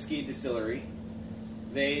whiskey distillery.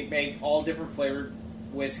 They make all different flavored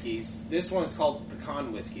whiskeys. This one's called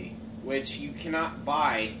Pecan Whiskey, which you cannot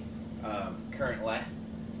buy currently.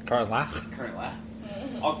 Carla. Currently.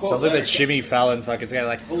 I'll quote Sounds like that Leonard Jimmy Fallon fucking guy,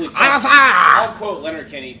 like, Holy fuck. "Ah, I'll quote Leonard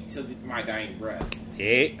Kenny till my dying breath.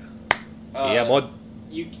 yeah, Uh, yeah, bud.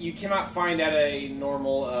 You cannot find at a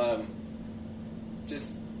normal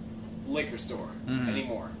just liquor store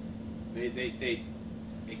anymore. They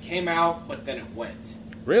it came out, but then it went.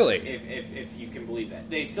 Really? If you can believe that,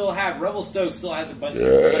 they still have Rebel Stokes still has a bunch of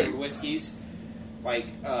flavored whiskeys, like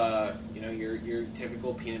your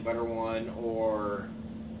typical peanut butter one or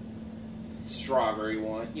strawberry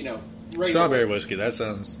one. Regular. Strawberry whiskey, that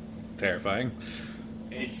sounds terrifying.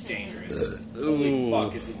 It's dangerous. Ooh. Holy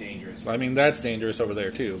fuck, is it dangerous? I mean, that's dangerous over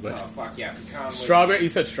there, too, Oh but... fuck yeah, pecan whiskey. Strawberry. You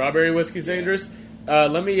said strawberry whiskey's dangerous.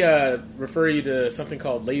 Let me refer you to something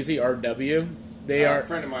called Lazy RW. They A are.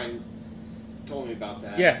 friend of mine told me about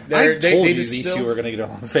that. Yeah, I told they you these two were going to get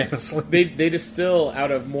along famously. They distill out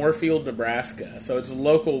of Moorfield, Nebraska, so it's a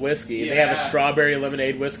local whiskey. They have a Yeah. strawberry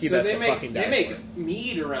lemonade whiskey. So that's they the make fucking they die make for.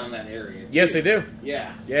 mead around that area. Too. Yes, they do.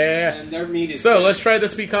 Yeah. Yeah. And their mead is So good. let's try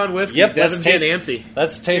this pecan whiskey. Yep, Devin let's J. taste, Nancy.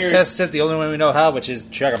 let's taste Cheers. test it the only way we know how, which is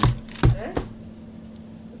check them. Huh?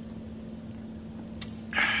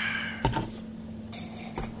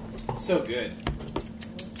 so good.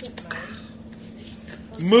 We'll sip mine.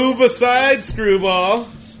 Move aside, Screwball.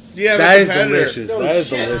 Do you have That a is competitor? delicious. No That is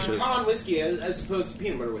shit, delicious. pecan whiskey as opposed to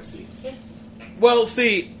peanut butter whiskey. Well,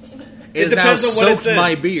 see, It has now depends on what it's soaked in.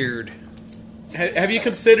 my beard. have you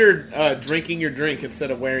considered drinking your drink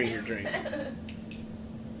instead of wearing your drink?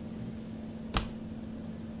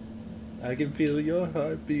 I can feel your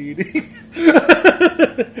heart beating.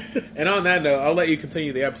 And on that note, I'll let you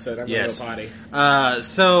continue the episode. I'm Yes. going to go potty.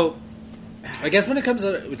 So, I guess when it comes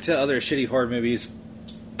to other shitty horror movies,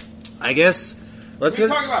 I guess let's We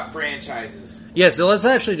talk about franchises. so let's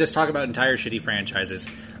actually just talk about entire shitty franchises.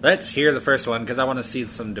 Let's hear the first one because I want to see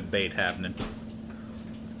some debate happening.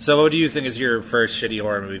 So, what do you think is your first shitty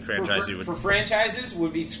horror movie franchise? For franchises,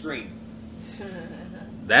 would be Scream.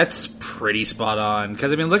 That's pretty spot on.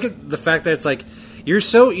 Because, I mean, look at the fact that it's like, you're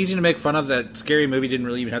so easy to make fun of that Scary Movie didn't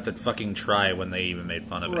really even have to fucking try when they even made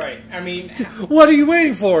fun of it. Right. I mean, What are you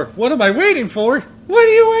waiting for? What am I waiting for? What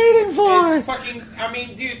are you waiting for? it's fucking. I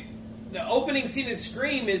mean, dude, the opening scene of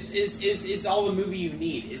Scream is all the movie you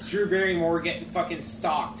need. It's Drew Barrymore getting fucking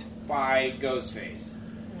stalked by Ghostface.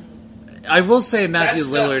 I will say Matthew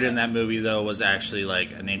That's Lillard the- in that movie, though, was actually,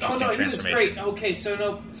 like, an Oh interesting no, he was transformation. great. Okay,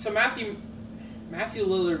 so Matthew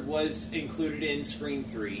Lillard was included in Scream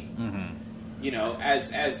 3. Mm-hmm. You know,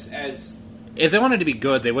 as If they wanted to be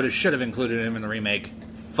good, they should have included him in the remake.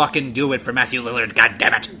 Fucking do it for Matthew Lillard, god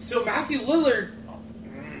damn it! so Matthew Lillard.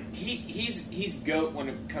 He's GOAT when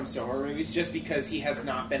it comes to horror movies, just because he has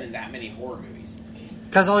not been in that many horror movies.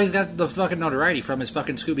 Because all he's got the fucking notoriety from is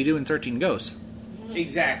fucking Scooby-Doo and 13 Ghosts.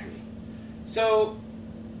 Exactly. So,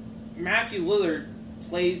 Matthew Lillard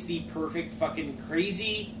plays the perfect fucking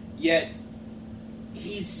crazy, yet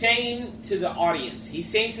he's sane to the audience. He's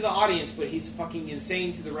sane to the audience, but he's fucking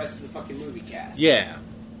insane to the rest of the fucking movie cast. Yeah.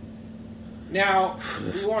 Now,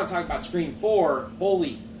 we want to talk about Scream 4.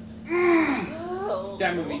 Holy... Oh.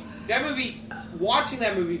 That movie, watching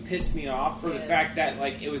that movie pissed me off for the Yes. fact that,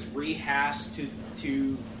 like, it was rehashed to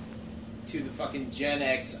the fucking Gen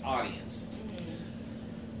X audience.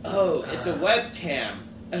 Oh, it's a webcam.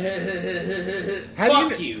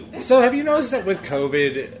 Fuck you. So have you noticed that with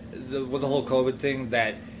COVID, with the whole COVID thing,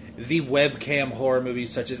 that the webcam horror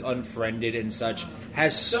movies such as Unfriended and such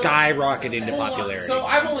has skyrocketed into Hold on. popularity? So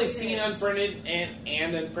I've only seen Unfriended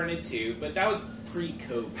and Unfriended 2, but that was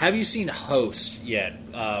pre-COVID. Have you seen Host yet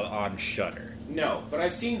on Shudder? No, but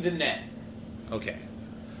I've seen The Net. Okay.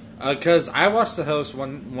 Because I watched The Host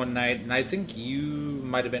one night, and I think you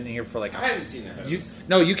might have been here for like... I haven't seen The Host.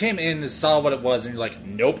 You came in and saw what it was, and you're like,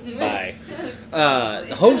 nope, bye.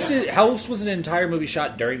 Host was an entire movie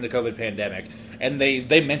shot during the COVID pandemic, and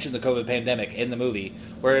they mentioned the COVID pandemic in the movie,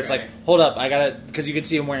 where it's Okay. like, hold up, I gotta... Because you can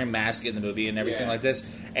see him wearing masks in the movie and everything Yeah. like this,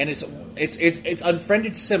 and it's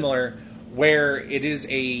Unfriended similar, where it is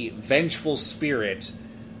a vengeful spirit,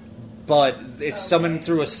 but it's summoned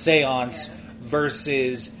through a seance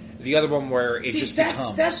versus... The other one where it just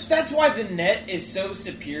becomes... That's why The Net is so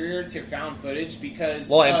superior to found footage, because...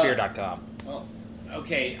 Well, and Fear.com. Well,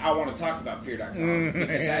 okay, I want to talk about Fear.com,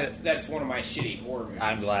 because that's one of my shitty horror movies.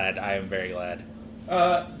 I'm glad. I am very glad.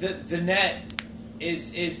 The Net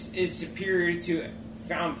is superior to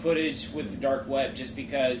found footage with the dark web, just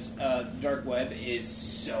because the dark web is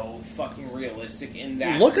so fucking realistic in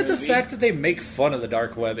that Look at the movie. fact that they make fun of the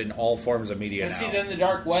dark web in all forms of media And now. see, then the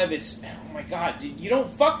dark web is... Oh my god, dude, you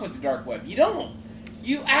don't fuck with the dark web. You don't.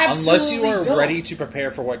 You absolutely Unless you are don't. ready to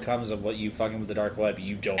prepare for what comes of what you fucking with the dark web,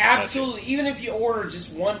 you don't Absolutely. Even if you order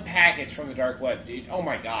just one package from the dark web, dude. Oh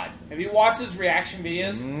my god. Have you watched those reaction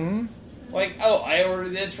videos? Mm-hmm. Like, oh, I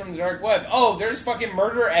ordered this from the dark web. Oh, there's fucking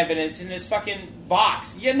murder evidence in this fucking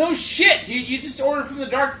box. Yeah, no shit, dude. You just ordered from the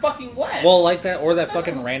dark fucking web. Well, like that, or that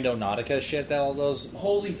fucking Randonautica shit that all those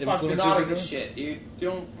holy fuck, influencers are Nautica doing. shit, dude.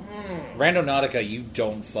 Don't. Randonautica, you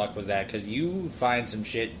don't fuck with that, because you find some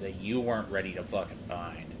shit that you weren't ready to fucking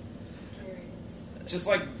find. Just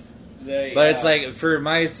like the. But it's like, for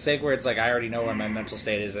my sake, where it's like, I already know where my mental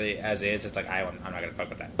state is as is, it's like, I'm not going to fuck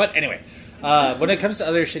with that. But anyway, when it comes to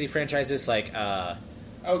other shitty franchises, like,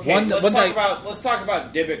 okay, let's talk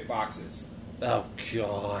about Dybbuk boxes. oh,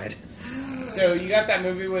 God. So, you got that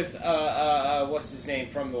movie with, what's his name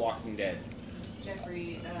from The Walking Dead?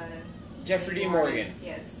 Jeffrey D. Morgan.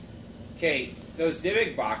 Yes. Okay, those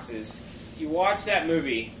Dybbuk boxes, you watch that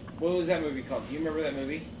movie. What was that movie called? Do you remember that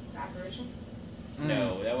movie? Apparition?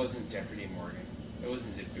 No, that wasn't Jeffrey D. Morgan. It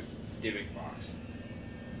wasn't Dybbuk box.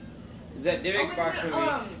 Is that Dybbuk box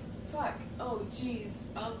movie? Fuck. Oh, jeez.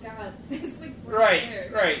 Oh, God. It's like Right,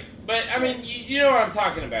 there. right. But, I mean, you know what I'm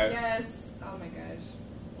talking about. Yes. Oh, my gosh.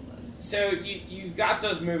 Hold on. So, you've got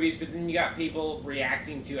those movies, but then you got people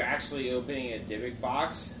reacting to actually opening a Dybbuk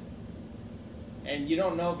box. And you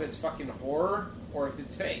don't know if it's fucking horror or if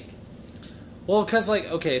it's fake. Well, because, like,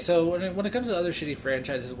 okay, so when it comes to other shitty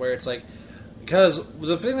franchises where it's like... Because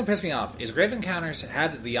the thing that pissed me off is Grave Encounters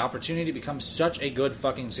had the opportunity to become such a good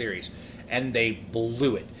fucking series, and they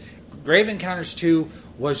blew it. Grave Encounters 2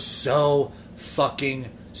 was so fucking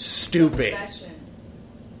stupid. Possession.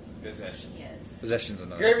 Possession. Yes. Possession's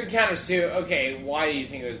another. Grave Encounters 2, okay, why do you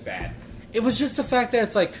think it was bad? It was just the fact that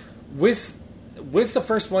it's like with the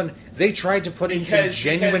first one, they tried to put in some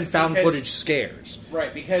genuine found footage scares.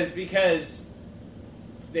 Right, because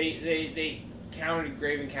they counted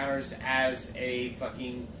Grave Encounters as a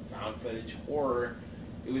fucking found footage horror.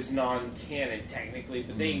 It was non-canon technically,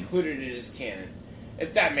 but they included it as canon.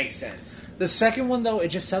 If that makes sense. The second one, though, it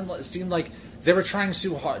just seemed like they were trying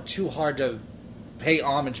too hard to pay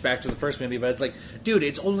homage back to the first movie, but it's like, dude,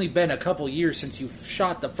 it's only been a couple years since you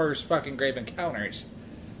shot the first fucking Grave Encounters.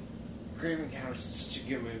 Grave Encounters is such a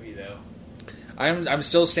good movie, though. I'm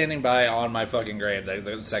still standing by on my fucking grave that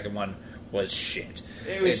the second one was shit.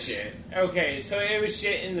 It was shit. Okay, so it was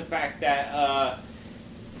shit in the fact that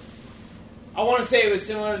I want to say it was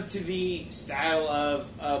similar to the style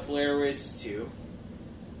of Blair Witch 2.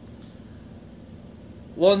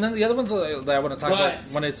 Well, and then the other ones that I want to talk But-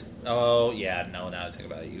 about when it's... Oh, yeah, no, now I think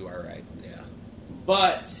about it, you are right, yeah.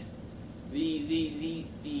 But the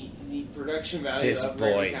production value This of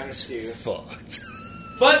Grave boy Encounters is 2. fucked.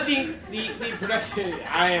 But the production...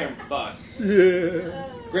 I am fucked.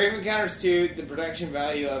 Grave Encounters 2, the production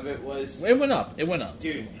value of it was... It went up.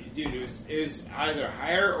 Dude, it was either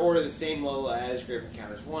higher or the same level as Grave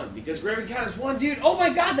Encounters 1. Because Grave Encounters 1, dude, oh my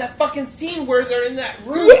god, that fucking scene where they're in that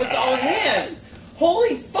room with all hands!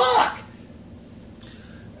 Holy fuck!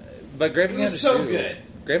 But Grave It Encounters was so 2, good.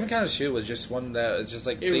 Grave Encounters 2 was just one that it's just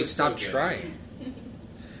like It they was stopped so good. trying.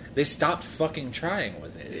 They stopped fucking trying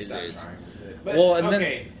with it. They It- stopped it's- trying with it. But, Well, and then-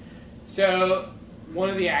 okay, so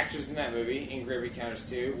one of the actors in that movie, in Grave Encounters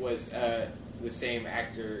 2, was the same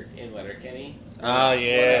actor in Letterkenny. Oh,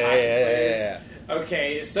 yeah.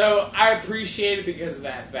 Okay, so I appreciate it because of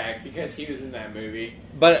that fact, because he was in that movie.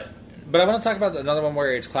 But I want to talk about another one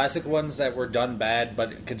where it's classic ones that were done bad,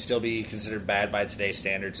 but could still be considered bad by today's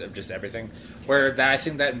standards of just everything. Where I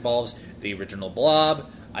think that involves the original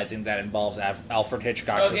Blob. I think that involves Alfred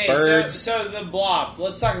Hitchcock's Okay, The Birds. so the Blob.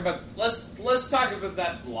 Let's talk about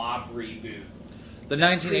that Blob reboot. The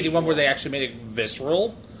 1981 where they actually made it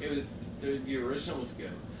visceral. It was the original was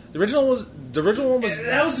good. The original one was And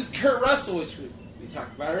that was with Kurt Russell, which we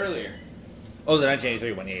talked about earlier. Oh, the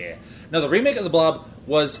 1983 one, yeah. No, the remake of the Blob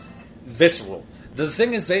was visceral. The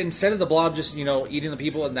thing is, that instead of the Blob just eating the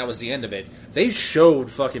people and that was the end of it, they showed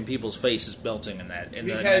fucking people's faces melting in the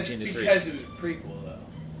 1983. Because it was a prequel, though.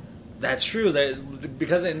 That's true.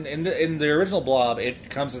 Because in the original Blob, it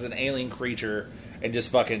comes as an alien creature and just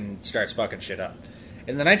fucking starts fucking shit up.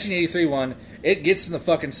 In the 1983 one, it gets in the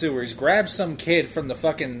fucking sewers, grabs some kid from the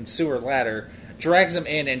fucking sewer ladder, drags him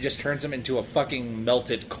in, and just turns him into a fucking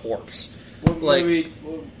melted corpse. What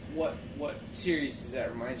series does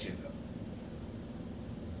that remind you of?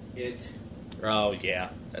 It. Oh yeah,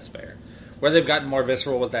 that's fair. Where they've gotten more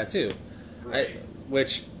visceral with that too. Right.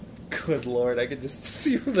 Which, good lord, I could just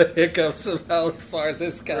see the hiccups of how far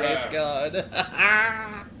this guy's Bruh.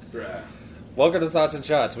 gone. Bruh. Welcome to Thoughts and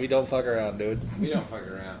Shots. We don't fuck around, dude. We don't fuck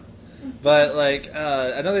around. But like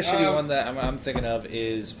another shitty one that I'm thinking of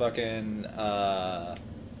is fucking. Alright.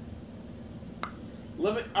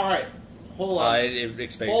 Hold on.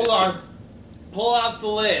 Hold on. Pull out the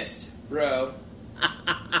list, bro.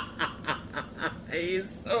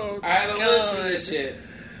 He's so I had a list for this shit.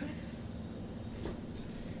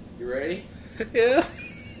 You ready? Yeah.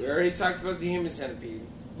 We already talked about the Human Centipede.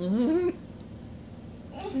 Mm-hmm.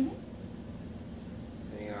 Hang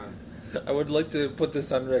on. I would like to put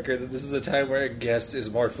this on record that this is a time where a guest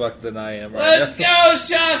is more fucked than I am. Let's now. go!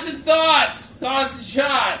 Shots and thoughts! Thoughts and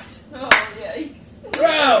shots! Oh, yikes.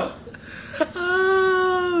 Bro!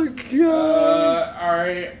 Oh god.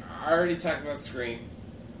 I already talked about Scream.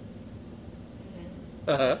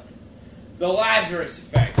 Uh-huh. The Lazarus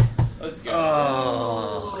Effect. Let's go.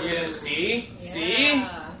 Oh. Yeah, see? Yeah. See?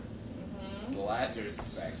 Mhm. The Lazarus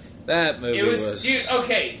Effect. That movie It was... was, dude,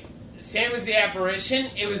 okay. Same as The Apparition.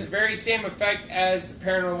 It was the very same effect as the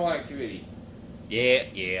Paranormal Activity. Yeah.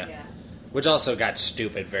 Yeah. Which also got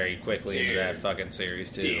stupid very quickly into Dude. that fucking series,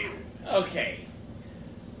 too. Dude. Okay.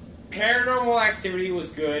 Paranormal Activity was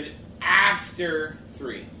good after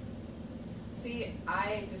 3. See,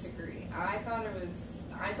 I disagree. I thought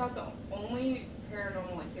the only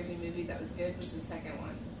Paranormal Activity movie that was good was the second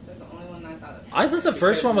one. That's the only one I thought. I thought the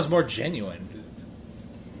first one was more genuine.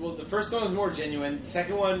 Well, the first one was more genuine. The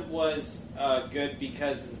second one was good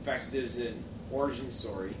because of the fact that it was an origin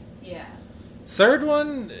story. Yeah. Third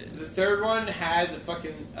one... The third one had the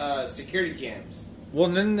fucking security cams. Well,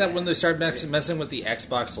 and then that when they started messing with the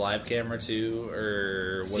Xbox Live camera, too,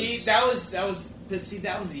 or... Was... See, that was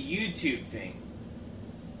a YouTube thing.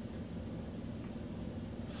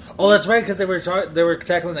 Oh, that's right, because they were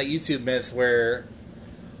tackling that YouTube myth where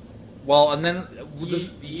Well, and then The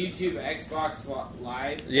YouTube Xbox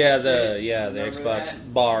Live. the Remember Xbox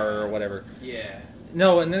that? bar or whatever. Yeah.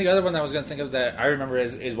 No, and then the other one I was going to think of that I remember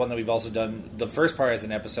is one that we've also done the first part as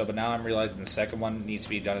an episode, but now I'm realizing the second one needs to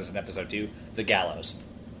be done as an episode too. The Gallows.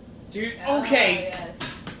 Dude, Oh, okay, yes.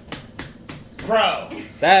 bro.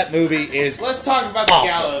 That movie is Let's talk about Awful. the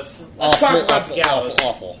Gallows. Let's talk about the Gallows.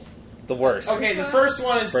 Awful. The worst. Okay, the first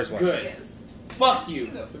one is First one. good. Yes. Fuck you.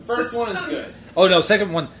 The first one is good. Oh no,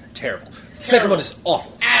 second one terrible. Second one is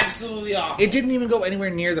awful. Absolutely awful. It didn't even go anywhere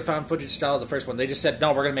near the found footage style of the first one. They just said, no,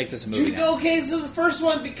 we're going to make this a movie Dude, now. okay, so the first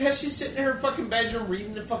one, because she's sitting in her fucking bedroom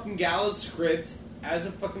reading the fucking Gallows script as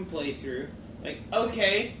a fucking playthrough. Like,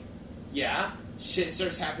 okay, yeah, shit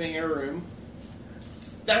starts happening in her room.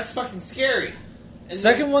 That's fucking scary. And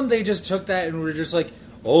Second one, they just took that and were just like,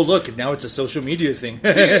 oh, look, now it's a social media thing.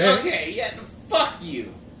 Dude, okay, yeah, fuck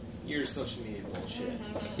you. Your social media bullshit.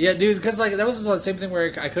 Yeah, dude, because like that was the same thing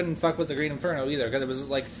where I couldn't fuck with the Green Inferno either, because it was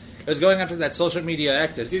like it was going after that social media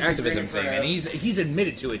Dude, the activism Green thing, Inferno. and he's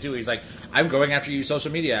admitted to it too. He's like, I'm going after you, social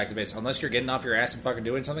media activists. Unless you're getting off your ass and fucking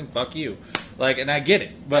doing something, fuck you. Like, and I get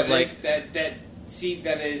it, but like that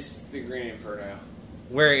is the Green Inferno.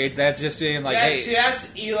 where that's just being like, hey,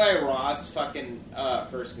 That's Eli Roth's fucking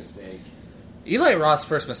first mistake. Eli Roth's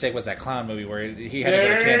first mistake was that clown movie where he had to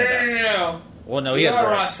go to Canada. No. Well, no, he Eli had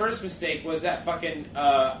worse. Roth's first mistake was that fucking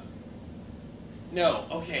no,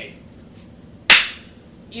 okay.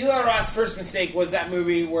 Eli Roth's first mistake was that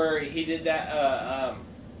movie where he did that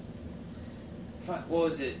fuck, what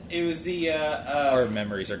was it? It was the Our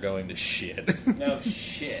memories are going to shit. no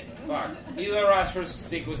shit. Fuck. Eli Roth's first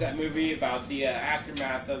mistake was that movie about the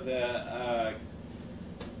aftermath of the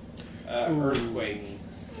earthquake.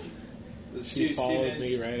 Those She two followed students.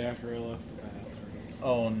 me right after I left the bathroom.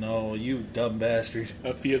 Oh no, you dumb bastard!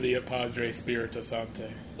 Ophelia Padre Spirita Sante.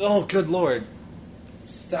 Oh, good lord.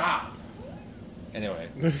 Stop. Anyway,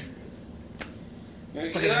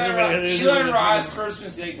 Eli Roth's first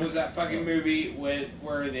mistake was that fucking movie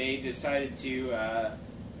where they decided to.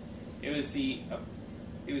 It was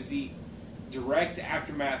the direct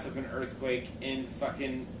aftermath of an earthquake in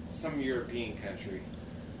fucking some European country.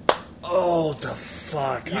 oh the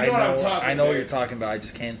fuck! You know what I'm talking I know what about. you're talking about. I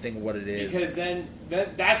just can't think of what it is. Because then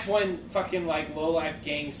that's when fucking like low life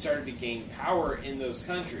gangs started to gain power in those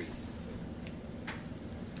countries.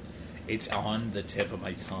 It's on the tip of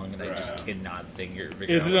my tongue, and I just Bruh. cannot think.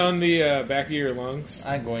 Is it on the back of your lungs?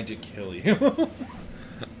 I'm going to kill you.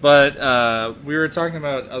 But we were talking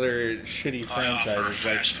about other shitty franchises,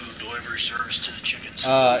 like food delivery service to the chickens.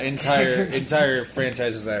 entire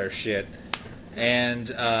franchises that are shit. And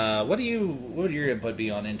what would your input be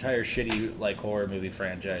on entire shitty like horror movie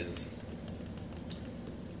franchises?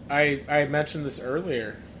 I mentioned this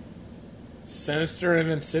earlier. Sinister and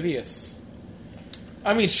Insidious.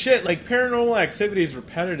 I mean, shit, like, Paranormal Activity is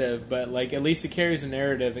repetitive, but, like, at least it carries a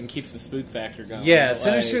narrative and keeps the spook factor going. Yeah, But,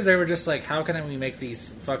 Sinister. like, They were just like, how can we make these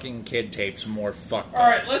fucking kid tapes more fucked up?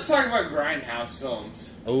 Alright, let's talk about Grindhouse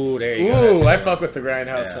films. Oh, there you go. That's Ooh, a I good fuck with the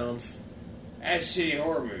Grindhouse Yeah. films. As shitty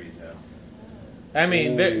horror movies, though. I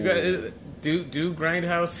mean, Ooh. do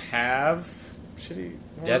Grindhouse have shitty one.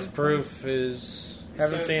 horror? Death Proof is.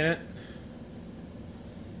 Haven't So- seen it.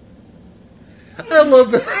 I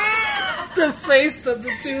love the face that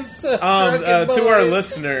the two To our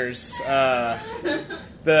listeners,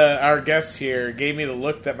 our guest here gave me the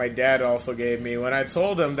look that my dad also gave me when I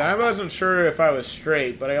told him that I wasn't sure if I was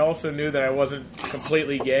straight, but I also knew that I wasn't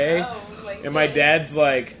completely gay. Oh, like And my that. dad's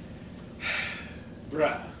like,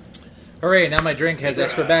 Bruh. Hooray! Now my drink has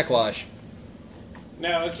extra backwash.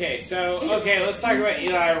 No, okay, let's talk about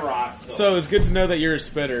Eli Roth films. so it's good to know that you're a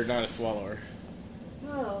spitter, not a swallower.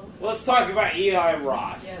 Oh, Let's talk about Eli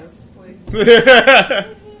Roth. yes,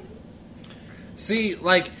 please. See,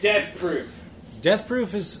 like Death Proof. Death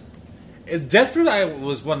Proof is. Death Proof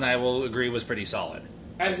was one that I will agree was pretty solid.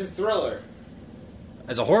 As a thriller.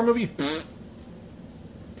 As a horror movie, pfft,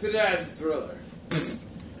 Put it as a thriller.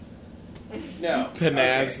 No.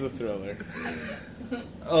 Panaz okay. the thriller.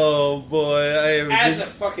 oh boy, As a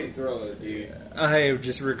fucking thriller, dude. I am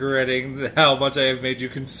just regretting how much I have made you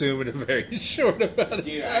consume in a very short amount of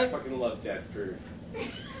Dude, I time. fucking love Death Proof.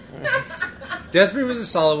 Death Proof was a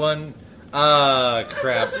solid one.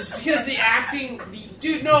 Crap. Just because the acting...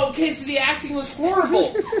 Dude, no, okay, so the acting was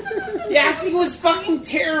horrible. The acting was fucking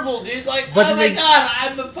terrible, dude. Like, But oh did my they- god,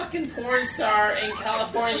 I'm a fucking porn star in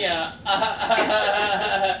California.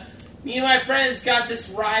 Me and my friends got this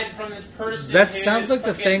ride from this person. That who sounds is like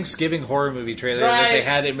the fucking- Thanksgiving horror movie trailer that they Drives-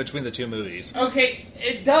 had in between the two movies. Okay,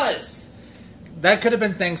 it does. That could have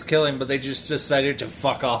been Thanksgiving, but they just decided to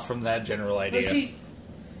fuck off from that general idea. But see,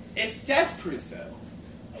 it's Death Proof, though.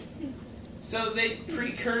 So they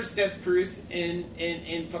precursed Death Proof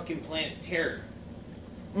in fucking Planet Terror.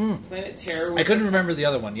 Planet Terror. I couldn't remember the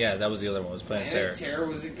other one. Yeah, that was the other one. Was Planet Terror. Planet Terror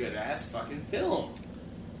was a good ass fucking film.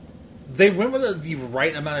 They went with the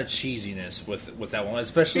right amount of cheesiness with that one,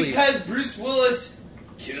 especially Because Bruce Willis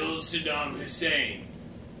kills Saddam Hussein.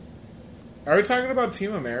 Are we talking about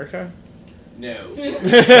Team America? No. We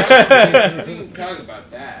can talk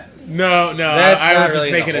about that. No, that's I not was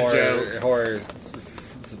really just making a a horror, joke. Horror.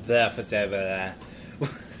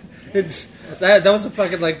 It's that was a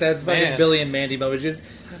fucking like that fucking Man. Billy and Mandy moment. Just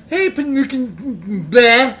hey, looking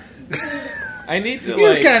blah. I need to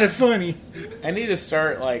You're like. kind of funny. I need to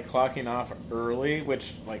start like clocking off early,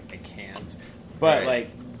 which like I can't. But Right.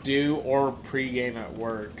 like do or pregame at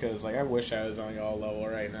work because like I wish I was on y'all level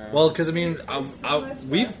right now. Well, because I mean, There's so much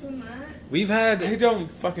we've less than that. we've I had don't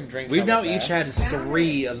fucking drink. we've now hella each fast. had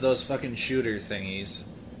 3 of those fucking shooter thingies.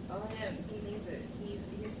 Oh, him. He needs it.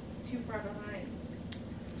 He's too far behind.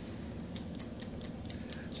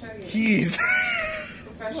 Chug it. He's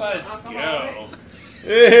Professional Let's alcoholic. go.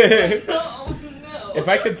 Oh, no. If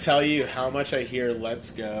I could tell you how much I hear "Let's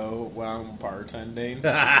go" when I'm bartending,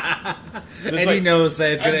 and he like- knows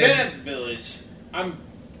that it's I've gonna been end. at the Village.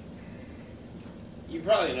 You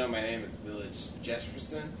probably know my name at the Village.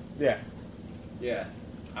 Jesperson? yeah. Yeah.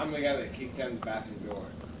 I'm the guy that kicked down the bathroom door.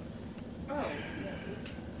 Oh, no.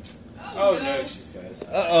 Oh, no, she says.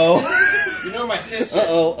 Uh-oh. You know my sister.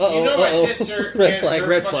 Uh-oh. You know my sister. Red and flag, her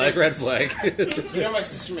red fucking- flag, red flag. You know my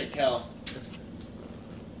sister Mikkel.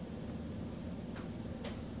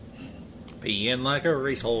 Peeing like a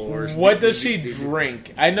racehorse. What does she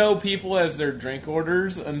drink? I know people as their drink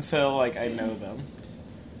orders until like I know them.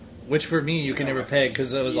 Which for me, you can never peg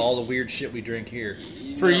because of all the weird shit we drink here.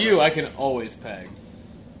 For know you, my I can always peg.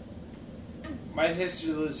 My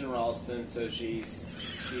sister lives in Ralston, so she's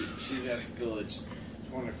at the Village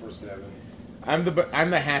 24/7. I'm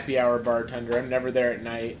the happy hour bartender. I'm never there at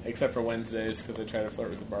night except for Wednesdays because I try to flirt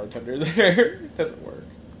with the bartender there. It doesn't work.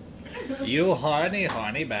 You horny,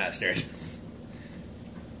 horny bastard.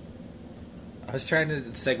 I was trying to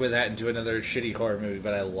segue that into another shitty horror movie,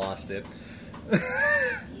 but I lost it.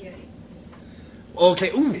 Yikes.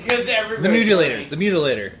 Okay, ooh. Because The everybody's Mutilator. horny. The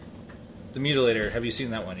Mutilator. The Mutilator. Have you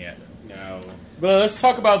seen that one yet? No. But let's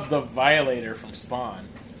talk about the Violator from Spawn.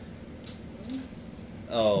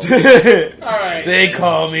 Oh. Alright. They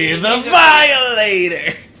call me the He's a-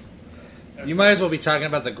 Violator. You might as well be talking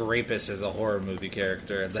about the Grapist as a horror movie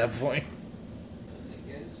character at that point.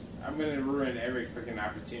 I'm going to ruin every freaking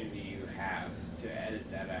opportunity you have to edit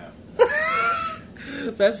that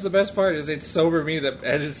out. That's the best part, is it's sober me that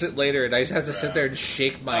edits it later, and I just have to sit there and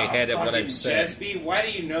shake my head at what fucking I've said. Jespy, why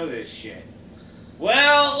do you know this shit?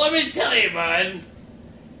 Well, let me tell you, bud.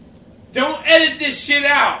 Don't edit this shit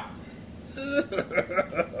out.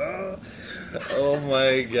 Oh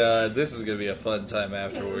my god, this is gonna be a fun time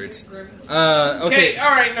afterwards. Grim. Okay. All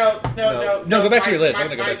right, no, go back to your list. My, I'm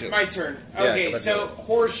gonna go back to your my list. turn. Yeah, go Okay, back to your so list.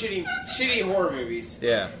 horror shitty horror movies.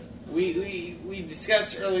 Yeah. We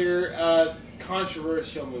discussed earlier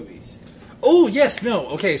controversial movies. Oh yes, no.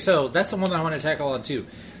 Okay, so that's the one I want to tackle on too.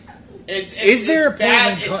 It's there a point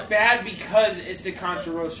bad? when It's bad because it's a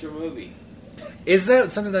controversial movie. Is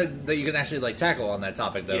that something that you can actually like tackle on that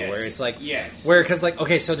topic though? Yes. Where it's like, Yes. where because like,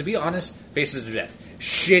 okay, so to be honest, Faces of Death,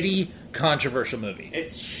 shitty, controversial movie.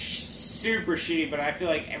 It's super shitty, but I feel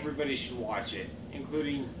like everybody should watch it,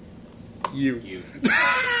 including you.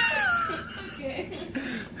 Okay.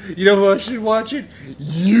 You know who else should watch it?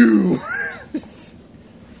 You.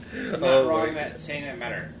 I'm not Oh, wrong my in that saying that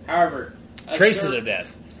matter. However, a Traces Ser- of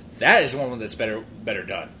Death. That is one that's better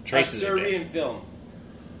done. a Traces of Serbian Death. film.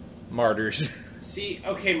 Martyrs. See,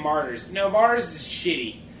 okay, Martyrs. No, Martyrs is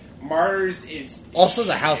shitty. Martyrs is Also,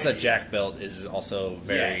 the house shitty. that Jack built is also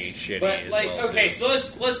very Yes. shitty. But as like, well, okay, too. so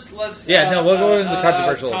let's Yeah, no, we'll go into the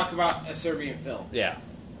controversial- Talk about a Serbian film. Yeah.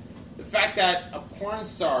 The fact that a porn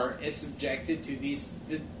star is subjected to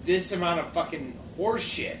this amount of fucking horse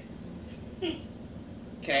shit,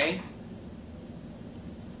 okay,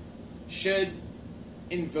 should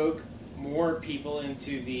invoke more people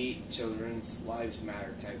into the Children's Lives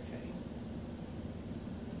Matter type thing.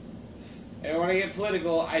 I don't want to get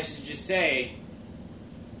political, I should just say,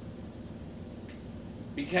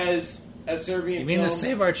 because a Serbian You mean film, to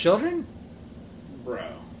Save Our Children? bro.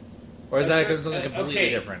 Or is A that Ser- something completely okay.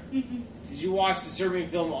 different? Did you watch the Serbian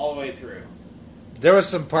film all the way through? There was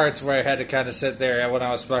some parts where I had to kind of sit there when I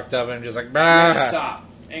was fucked up and just like, You have to bah. stop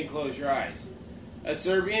and close your eyes. A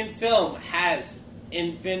Serbian film has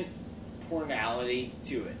infant pornality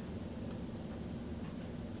to it.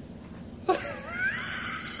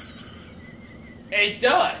 It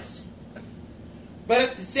does. But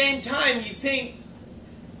at the same time, you think,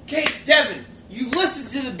 okay, Devin, you've listened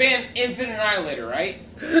to the band Infinite Annihilator, right?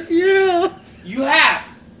 Yeah. You have.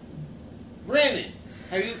 Brandon,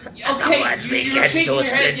 have you? Okay, you're shaking your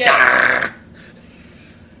head. Yes.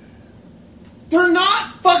 They're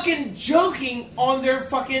not fucking joking on their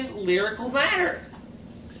fucking lyrical matter.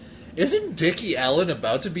 Isn't Dickie Allen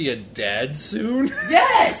about to be a dad soon?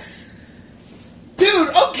 Yes! Dude,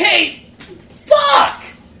 okay! Fuck!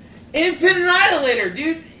 Infinite Annihilator,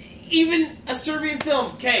 dude. Even a Serbian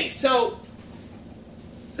film. Okay, so...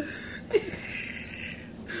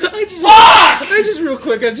 I just real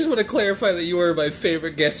quick, I just want to clarify that you are my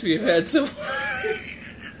favorite guest we've had so far.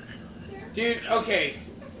 Dude, okay.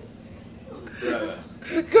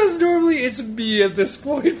 Because normally it's me at this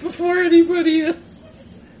point before anybody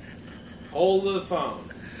else. Hold the phone.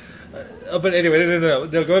 But anyway, no.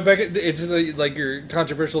 Going back into the, like, your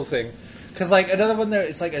controversial thing, because like another one there,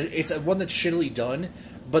 it's like it's one that's shittily done,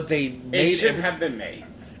 but they made It shouldn't have been made.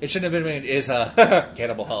 It shouldn't have been made. Is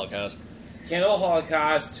Cannibal Holocaust. Cannibal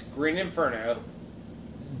Holocaust, Green Inferno.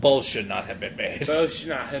 Both should not have been made. Both should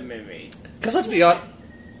not have been made. Because let's be honest.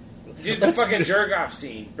 Dude, the fucking jerk-off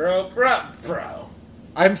scene. Bro.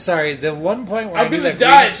 I'm sorry, the one point where I'm gonna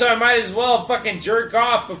die, so I might as well fucking jerk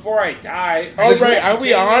off before I die. All right, I'll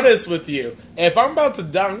be honest with you. If I'm about to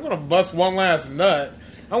die, I'm gonna bust one last nut.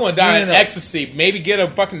 I want to die in ecstasy. Maybe get a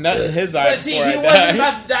fucking nut in his eye But see, before he I wasn't die.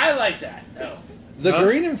 about to die like that, though. The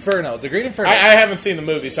Green Inferno. I haven't seen the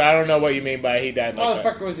movie, so I don't know what you mean by he died like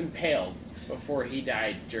that. Motherfucker was impaled before he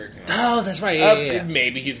died jerking off. Oh, that's right. Yeah.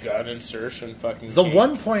 Maybe he's got an insertion. Fucking. The kink.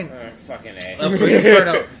 one point Fucking A. of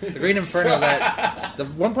Green Inferno, the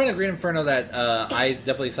one point of Green Inferno that I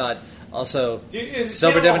definitely thought also. Dude, is it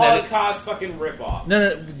Silver Cannibal Devil Holocaust fucking ripoff?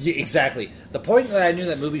 No, yeah, exactly. The point that I knew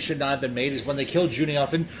that movie should not have been made is when they killed Junie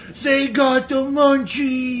off and they got the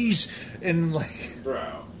munchies and like,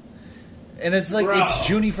 Bro. and it's like Bro. it's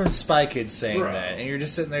Junie from Spy Kids saying Bro. that, and you're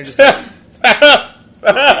just sitting there just like,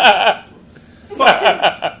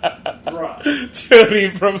 Bro. Judy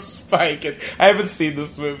from Spike. I haven't seen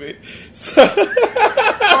this movie. So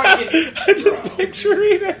I'm just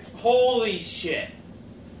picturing it. Holy shit.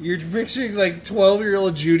 you're picturing like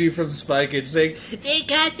 12-year-old Judy from Spy Kids saying they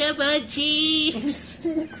got the munchies.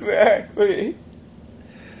 Exactly.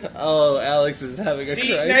 Oh, Alex is having a See,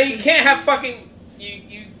 crisis. now you can't have fucking...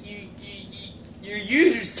 Your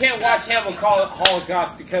users can't watch Cannibal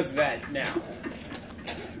Holocaust because of that now.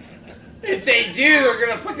 If they do, they're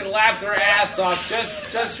gonna fucking laugh their ass off just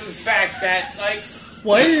for the fact that, like...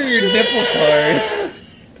 Why are your nipples hard?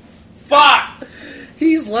 Fuck!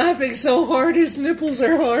 He's laughing so hard his nipples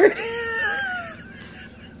are hard.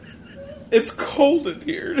 It's cold in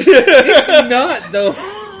here. It's not, though.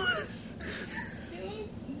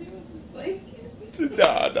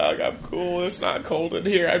 Nah, dog, I'm cool. It's not cold in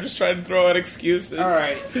here. I'm just trying to throw out excuses. All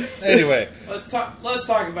right. Anyway. Let's talk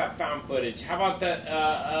about found footage. How about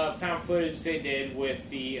that found footage they did with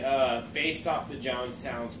the based off the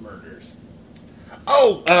Jonestown's murders?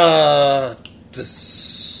 Oh, the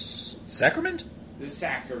Sacrament? The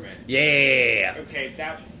Sacrament. Yeah. Okay,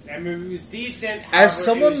 that movie was decent. As However,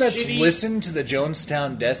 someone it was that's shitty. listened to the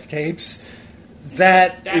Jonestown death tapes,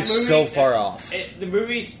 that is movie, so far off. The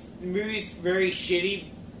movie's very shitty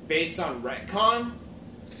based on retcon.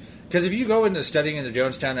 Because if you go into studying the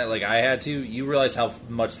Jonestown like I had to, you realize how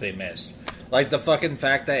much they missed. Like the fucking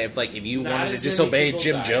fact that if you Not wanted to as many disobey people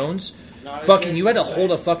Jim died. Jones, Not as fucking many you had to people hold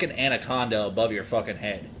died. a fucking anaconda above your fucking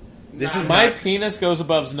head. This is My not, penis goes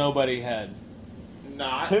above nobody's head.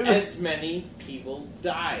 Not as many people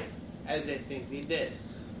died as I think they did.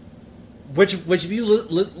 which if you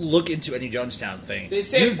look into any Jonestown thing, They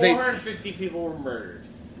say you- 450 people were murdered.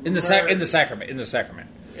 in the Sacrament.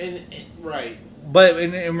 Right. But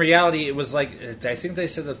in reality, it was like I think they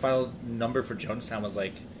said the final number for Jonestown was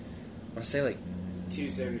like I want to say like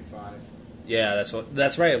 275. yeah,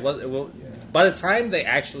 that's right. It was, by the time they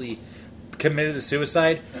actually committed the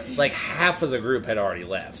suicide, like half of the group had already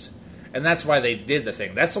left, and that's why they did the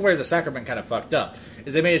thing. That's where the Sacrament kind of fucked up.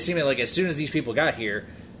 Is they made it seem like as soon as these people got here,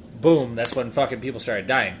 boom, that's when fucking people started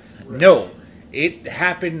dying. Right. No. It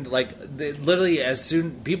happened literally as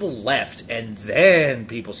soon people left, and then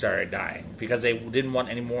people started dying because they didn't want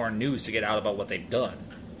any more news to get out about what they've done.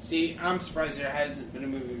 See, I'm surprised there hasn't been a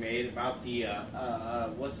movie made about the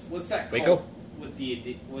what's that called? Waco? With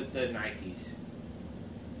the Nikes.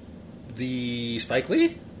 The Spike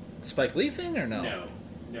Lee thing or no?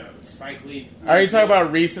 No, Spike Lee. Are you talking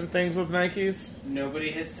about recent things with Nikes?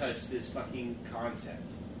 Nobody has touched this fucking concept.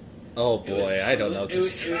 Oh boy, I don't know. It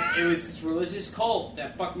was this religious cult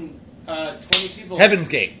that fucking 20 people. Heaven's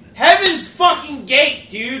Gate. Heaven's fucking Gate,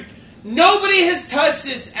 dude. Nobody has touched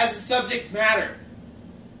this as a subject matter.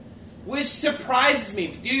 Which surprises me,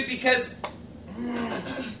 dude, because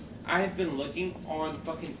I have been looking on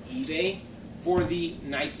fucking eBay for the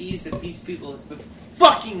Nikes that these people have been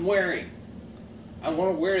fucking wearing. I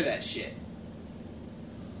want to wear that shit.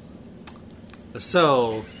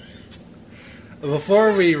 So,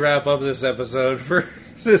 before we wrap up this episode for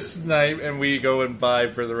this night and we go and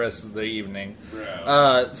vibe for the rest of the evening,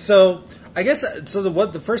 so I guess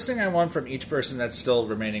the first thing I want from each person that's still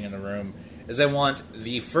remaining in the room is I want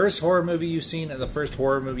the first horror movie you've seen and the first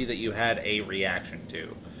horror movie that you had a reaction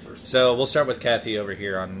to. So we'll start with Kathy over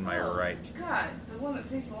here on my right. God, the one that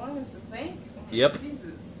takes the longest to think? Oh, Yep.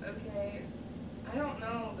 Jesus. Okay. I don't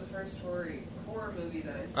know the first horror movie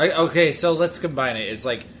that I saw. Okay, so let's combine it. It's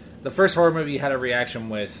like the first horror movie you had a reaction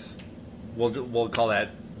with. We'll call that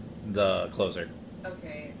the closer.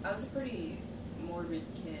 Okay, I was a pretty morbid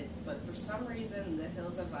kid, but for some reason, The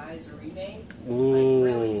Hills Have Eyes remake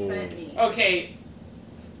really sent me. Okay,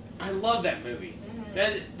 I love that movie.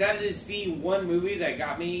 Mm-hmm. That is the one movie that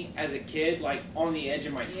got me as a kid, like, on the edge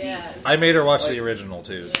of my seat. Yes. I made her watch the original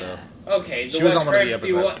too. Yeah. So Okay, She was on one of the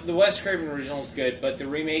episodes. The Wes Craven original is good, but the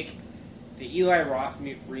remake, the Eli Roth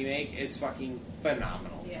remake, is fucking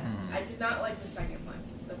phenomenal. Yeah, I did not like the second one,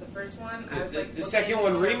 but the first one, I was like... The looking second at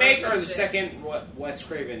one all the remake or the references. second Wes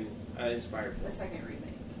Craven inspired The film? second remake.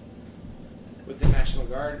 With the National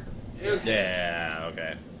Guard? yeah,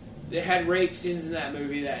 okay. They had rape scenes in that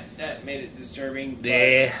movie that made it disturbing. But,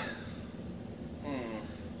 Yeah.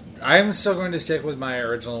 I'm still going to stick with my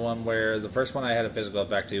original one, where the first one I had a physical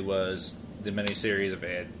effect to was the miniseries of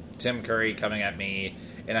it. Tim Curry coming at me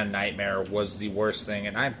in a nightmare was the worst thing,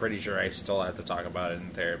 and I'm pretty sure I still have to talk about it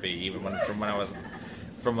in therapy, even from when I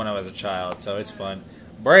was a child. So it's fun.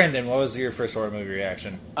 Brandon, what was your first horror movie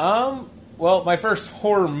reaction? Well, my first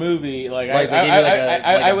horror movie, Like they gave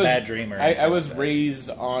you a was bad dream or I something was like that. raised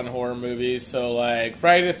on horror movies, so like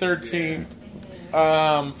Friday the 13th,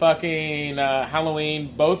 fucking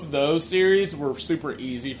Halloween. Both of those series were super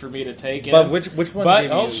easy for me to take in. But which one? But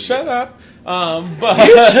gave you shut up. But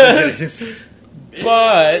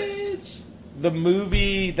Bitch. the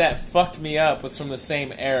movie that fucked me up was from the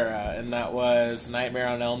same era, and that was Nightmare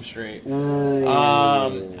on Elm Street.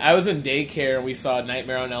 I was in daycare and we saw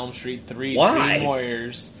Nightmare on Elm Street 3 Why? Dream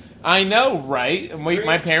Warriors. I know, right? And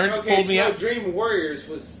my parents pulled me out. Dream Warriors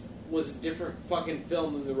was a different fucking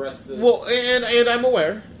film than the rest of the... Well, and I'm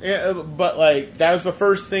aware, yeah, but like that was the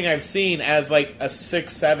first thing I've seen as like a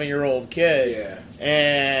 6-7-year-old kid. Yeah.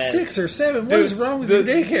 And 6 or 7. What Dude, is wrong with the- your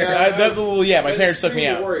daycare? well, yeah, my But parents it's took me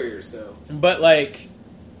Dream out. Warriors, though. But like,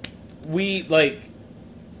 we like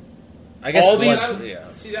I guess all Blood- these- yeah.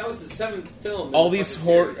 See, that was the seventh film. in all the these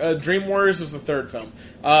fucking horror. series. Dream Warriors was the third film.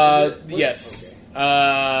 Was it? Yes.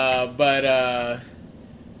 Okay. But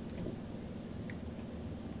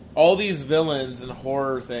all these villains and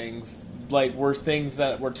horror things like were things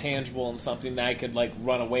that were tangible and something that I could like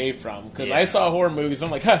run away from because I Yeah. saw horror movies.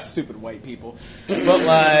 I'm like, stupid white people. But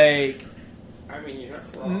like, I mean, you're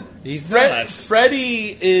not wrong. He's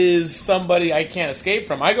Freddy is somebody I can't escape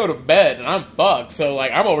from. I go to bed and I'm fucked. So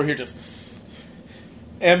like, I'm over here just.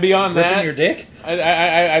 And beyond Gripping that, your dick?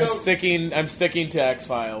 I'm So- sticking to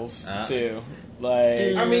X-Files too.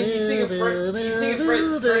 Like, I mean, you think of Freddy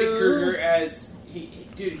Krueger as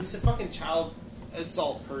dude, he's a fucking child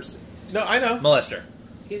assault person. no, I know. Molester.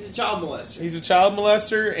 He's a child molester. He's a child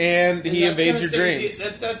molester, and he that's invades gonna your stay dreams. with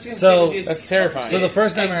you- that's gonna So- stay with you. That's terrifying. So the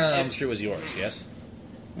first And- Nightmare on Elm and- Street was yours, yes?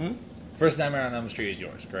 Hmm? First Nightmare on Elm Street is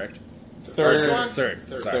yours, correct? Third one? Third.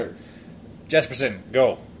 Third. Sorry. Third. Jesperson,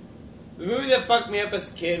 go. The movie that fucked me up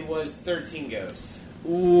as a kid was 13 Ghosts.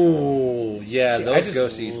 Ooh, yeah, See, I those just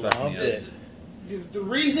ghosties fucked me loved up. it. The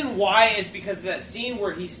reason why is because of that scene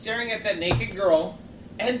where he's staring at that naked girl,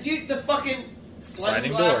 and dude, the fucking sliding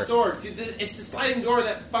Sliding glass door. Dude, it's the sliding door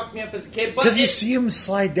that fucked me up as a kid. But Because you it- see him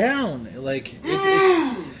slide down. Like, it's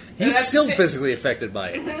And he's at the still sa- physically affected by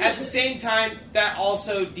it. At the same time, that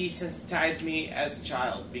also desensitized me as a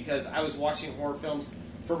child because I was watching horror films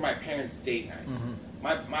for my parents' date nights.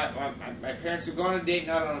 My parents would go on a date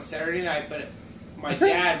night on a Saturday night, but my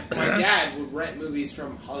dad would rent movies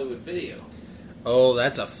from Hollywood Video. Oh,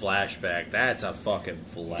 that's a flashback. That's a fucking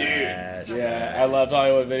flashback. Yeah, I loved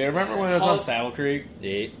Hollywood Video. Remember when it was on Saddle Creek?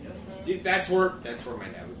 Yeah. Dude, that's where my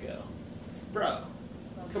dad would go. Bro,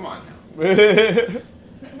 come on now.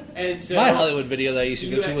 And so My Hollywood Video that I used to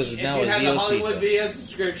go to was if now you a had a Zio's Hollywood Pizza. Video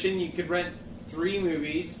subscription, you could rent 3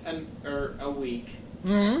 movies or a week.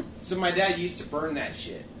 Mm-hmm. So my dad used to burn that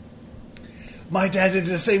shit, My dad did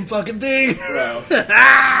the same fucking thing. bro.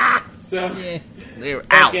 So They were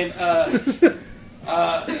out. fucking,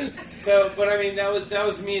 But I mean, that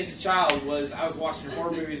was me as a child. I was watching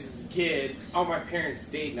horror movies as a kid on my parents'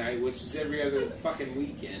 date night, which was every other fucking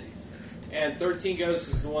weekend. And 13 Ghosts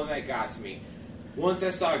is the one that got to me. Once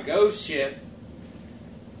I saw Ghost Ship,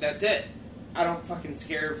 that's it. I don't fucking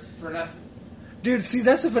scare for nothing. Dude, see,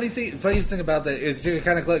 that's the funniest thing about that is to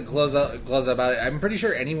kind of close up about it. I'm pretty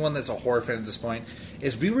sure anyone that's a horror fan at this point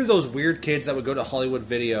is we were those weird kids that would go to Hollywood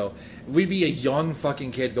Video. We'd be a young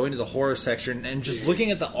fucking kid going to the horror section and just looking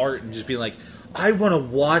at the art and just being like, I want to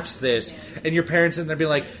watch this. And your parents in there being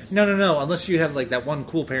like, no, unless you have like that one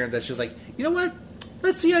cool parent that's just like, you know what?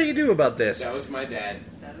 Let's see how you do about this. That was my dad.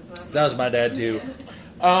 That was my dad too.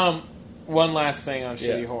 One last thing on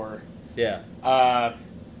shitty horror. Yeah.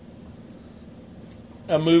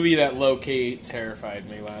 A movie that low-key terrified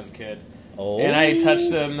me when I was a kid. Oh. And I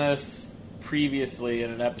touched on this previously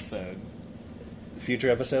in an episode. Future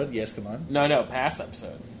episode? Yes, come on. No, past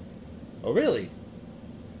episode. Oh, really?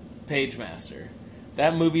 Pagemaster.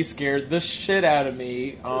 That movie scared the shit out of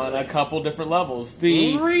me on a couple different levels.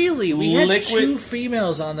 Really? We had two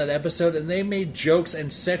females on that episode, and they made jokes and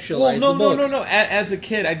sexualized the books. No. As a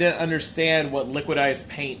kid, I didn't understand what liquidized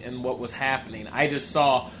paint and what was happening. I just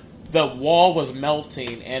saw the wall was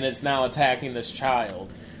melting, and it's now attacking this child.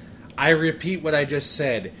 I repeat what I just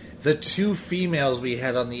said. The two females we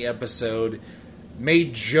had on the episode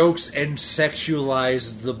made jokes and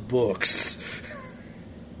sexualized the books.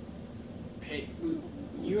 Hey,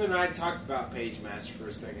 you and I talked about Pagemaster for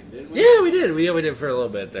a second, didn't we? Yeah, we did. We did for a little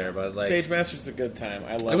bit there, but like Pagemaster's a good time.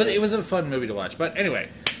 I love it. It was a fun movie to watch. But anyway,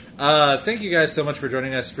 thank you guys so much for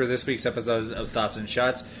joining us for this week's episode of Thoughts and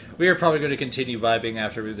Shots. We are probably going to continue vibing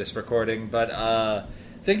after this recording, but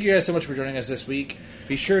thank you guys so much for joining us this week.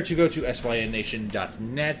 Be sure to go to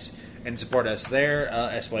synnation.net and support us there,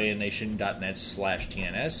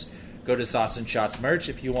 synnation.net/TNS. Go to Thoughts and Shots merch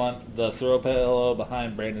if you want the throw pillow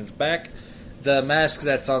behind Brandon's back, the mask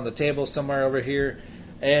that's on the table somewhere over here,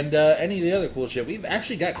 and any of the other cool shit. We've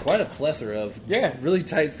actually got quite a plethora of really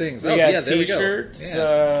tight things. We got there we go. T-shirts,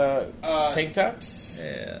 tank tops.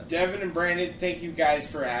 Yeah. Devin and Brandon, thank you guys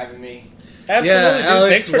for having me. Absolutely, dude.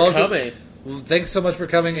 Alex, Thanks for coming. Well, thanks so much for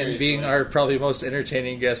coming Seriously. and being our probably most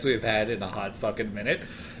entertaining guest we've had in a hot fucking minute.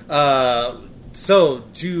 So,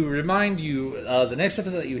 to remind you, the next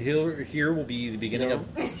episode that you hear will be the beginning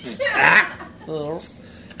of... The next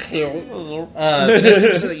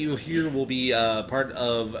episode that you hear will be part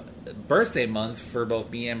of birthday month for both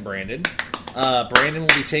me and Brandon. Brandon will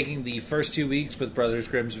be taking the first 2 weeks with Brothers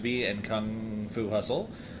Grimsby and Kung Fu Hustle.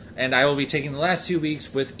 And I will be taking the last 2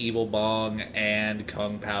 weeks with Evil Bong and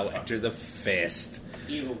Kung Pao Enter the Fist.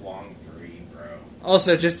 Evil Bong 3, bro.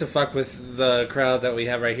 Also, just to fuck with the crowd that we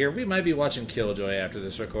have right here, we might be watching Killjoy after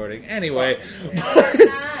this recording. Anyway,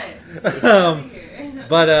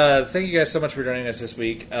 but thank you guys so much for joining us this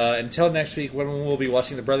week. Until next week, when we'll be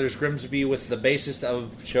watching the Brothers Grimsby with the bassist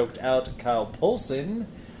of Choked Out, Kyle Polson.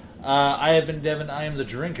 I have been Devin. I am the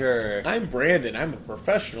drinker. I'm Brandon. I'm a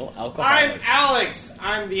professional alcoholic. I'm Alex.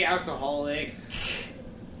 I'm the alcoholic.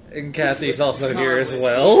 And Kathy's also here as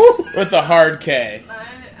well. With a hard K.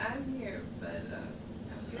 I'm here, but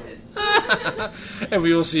I'm good. And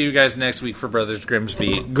we will see you guys next week for Brothers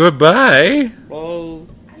Grimsby. Goodbye. Well...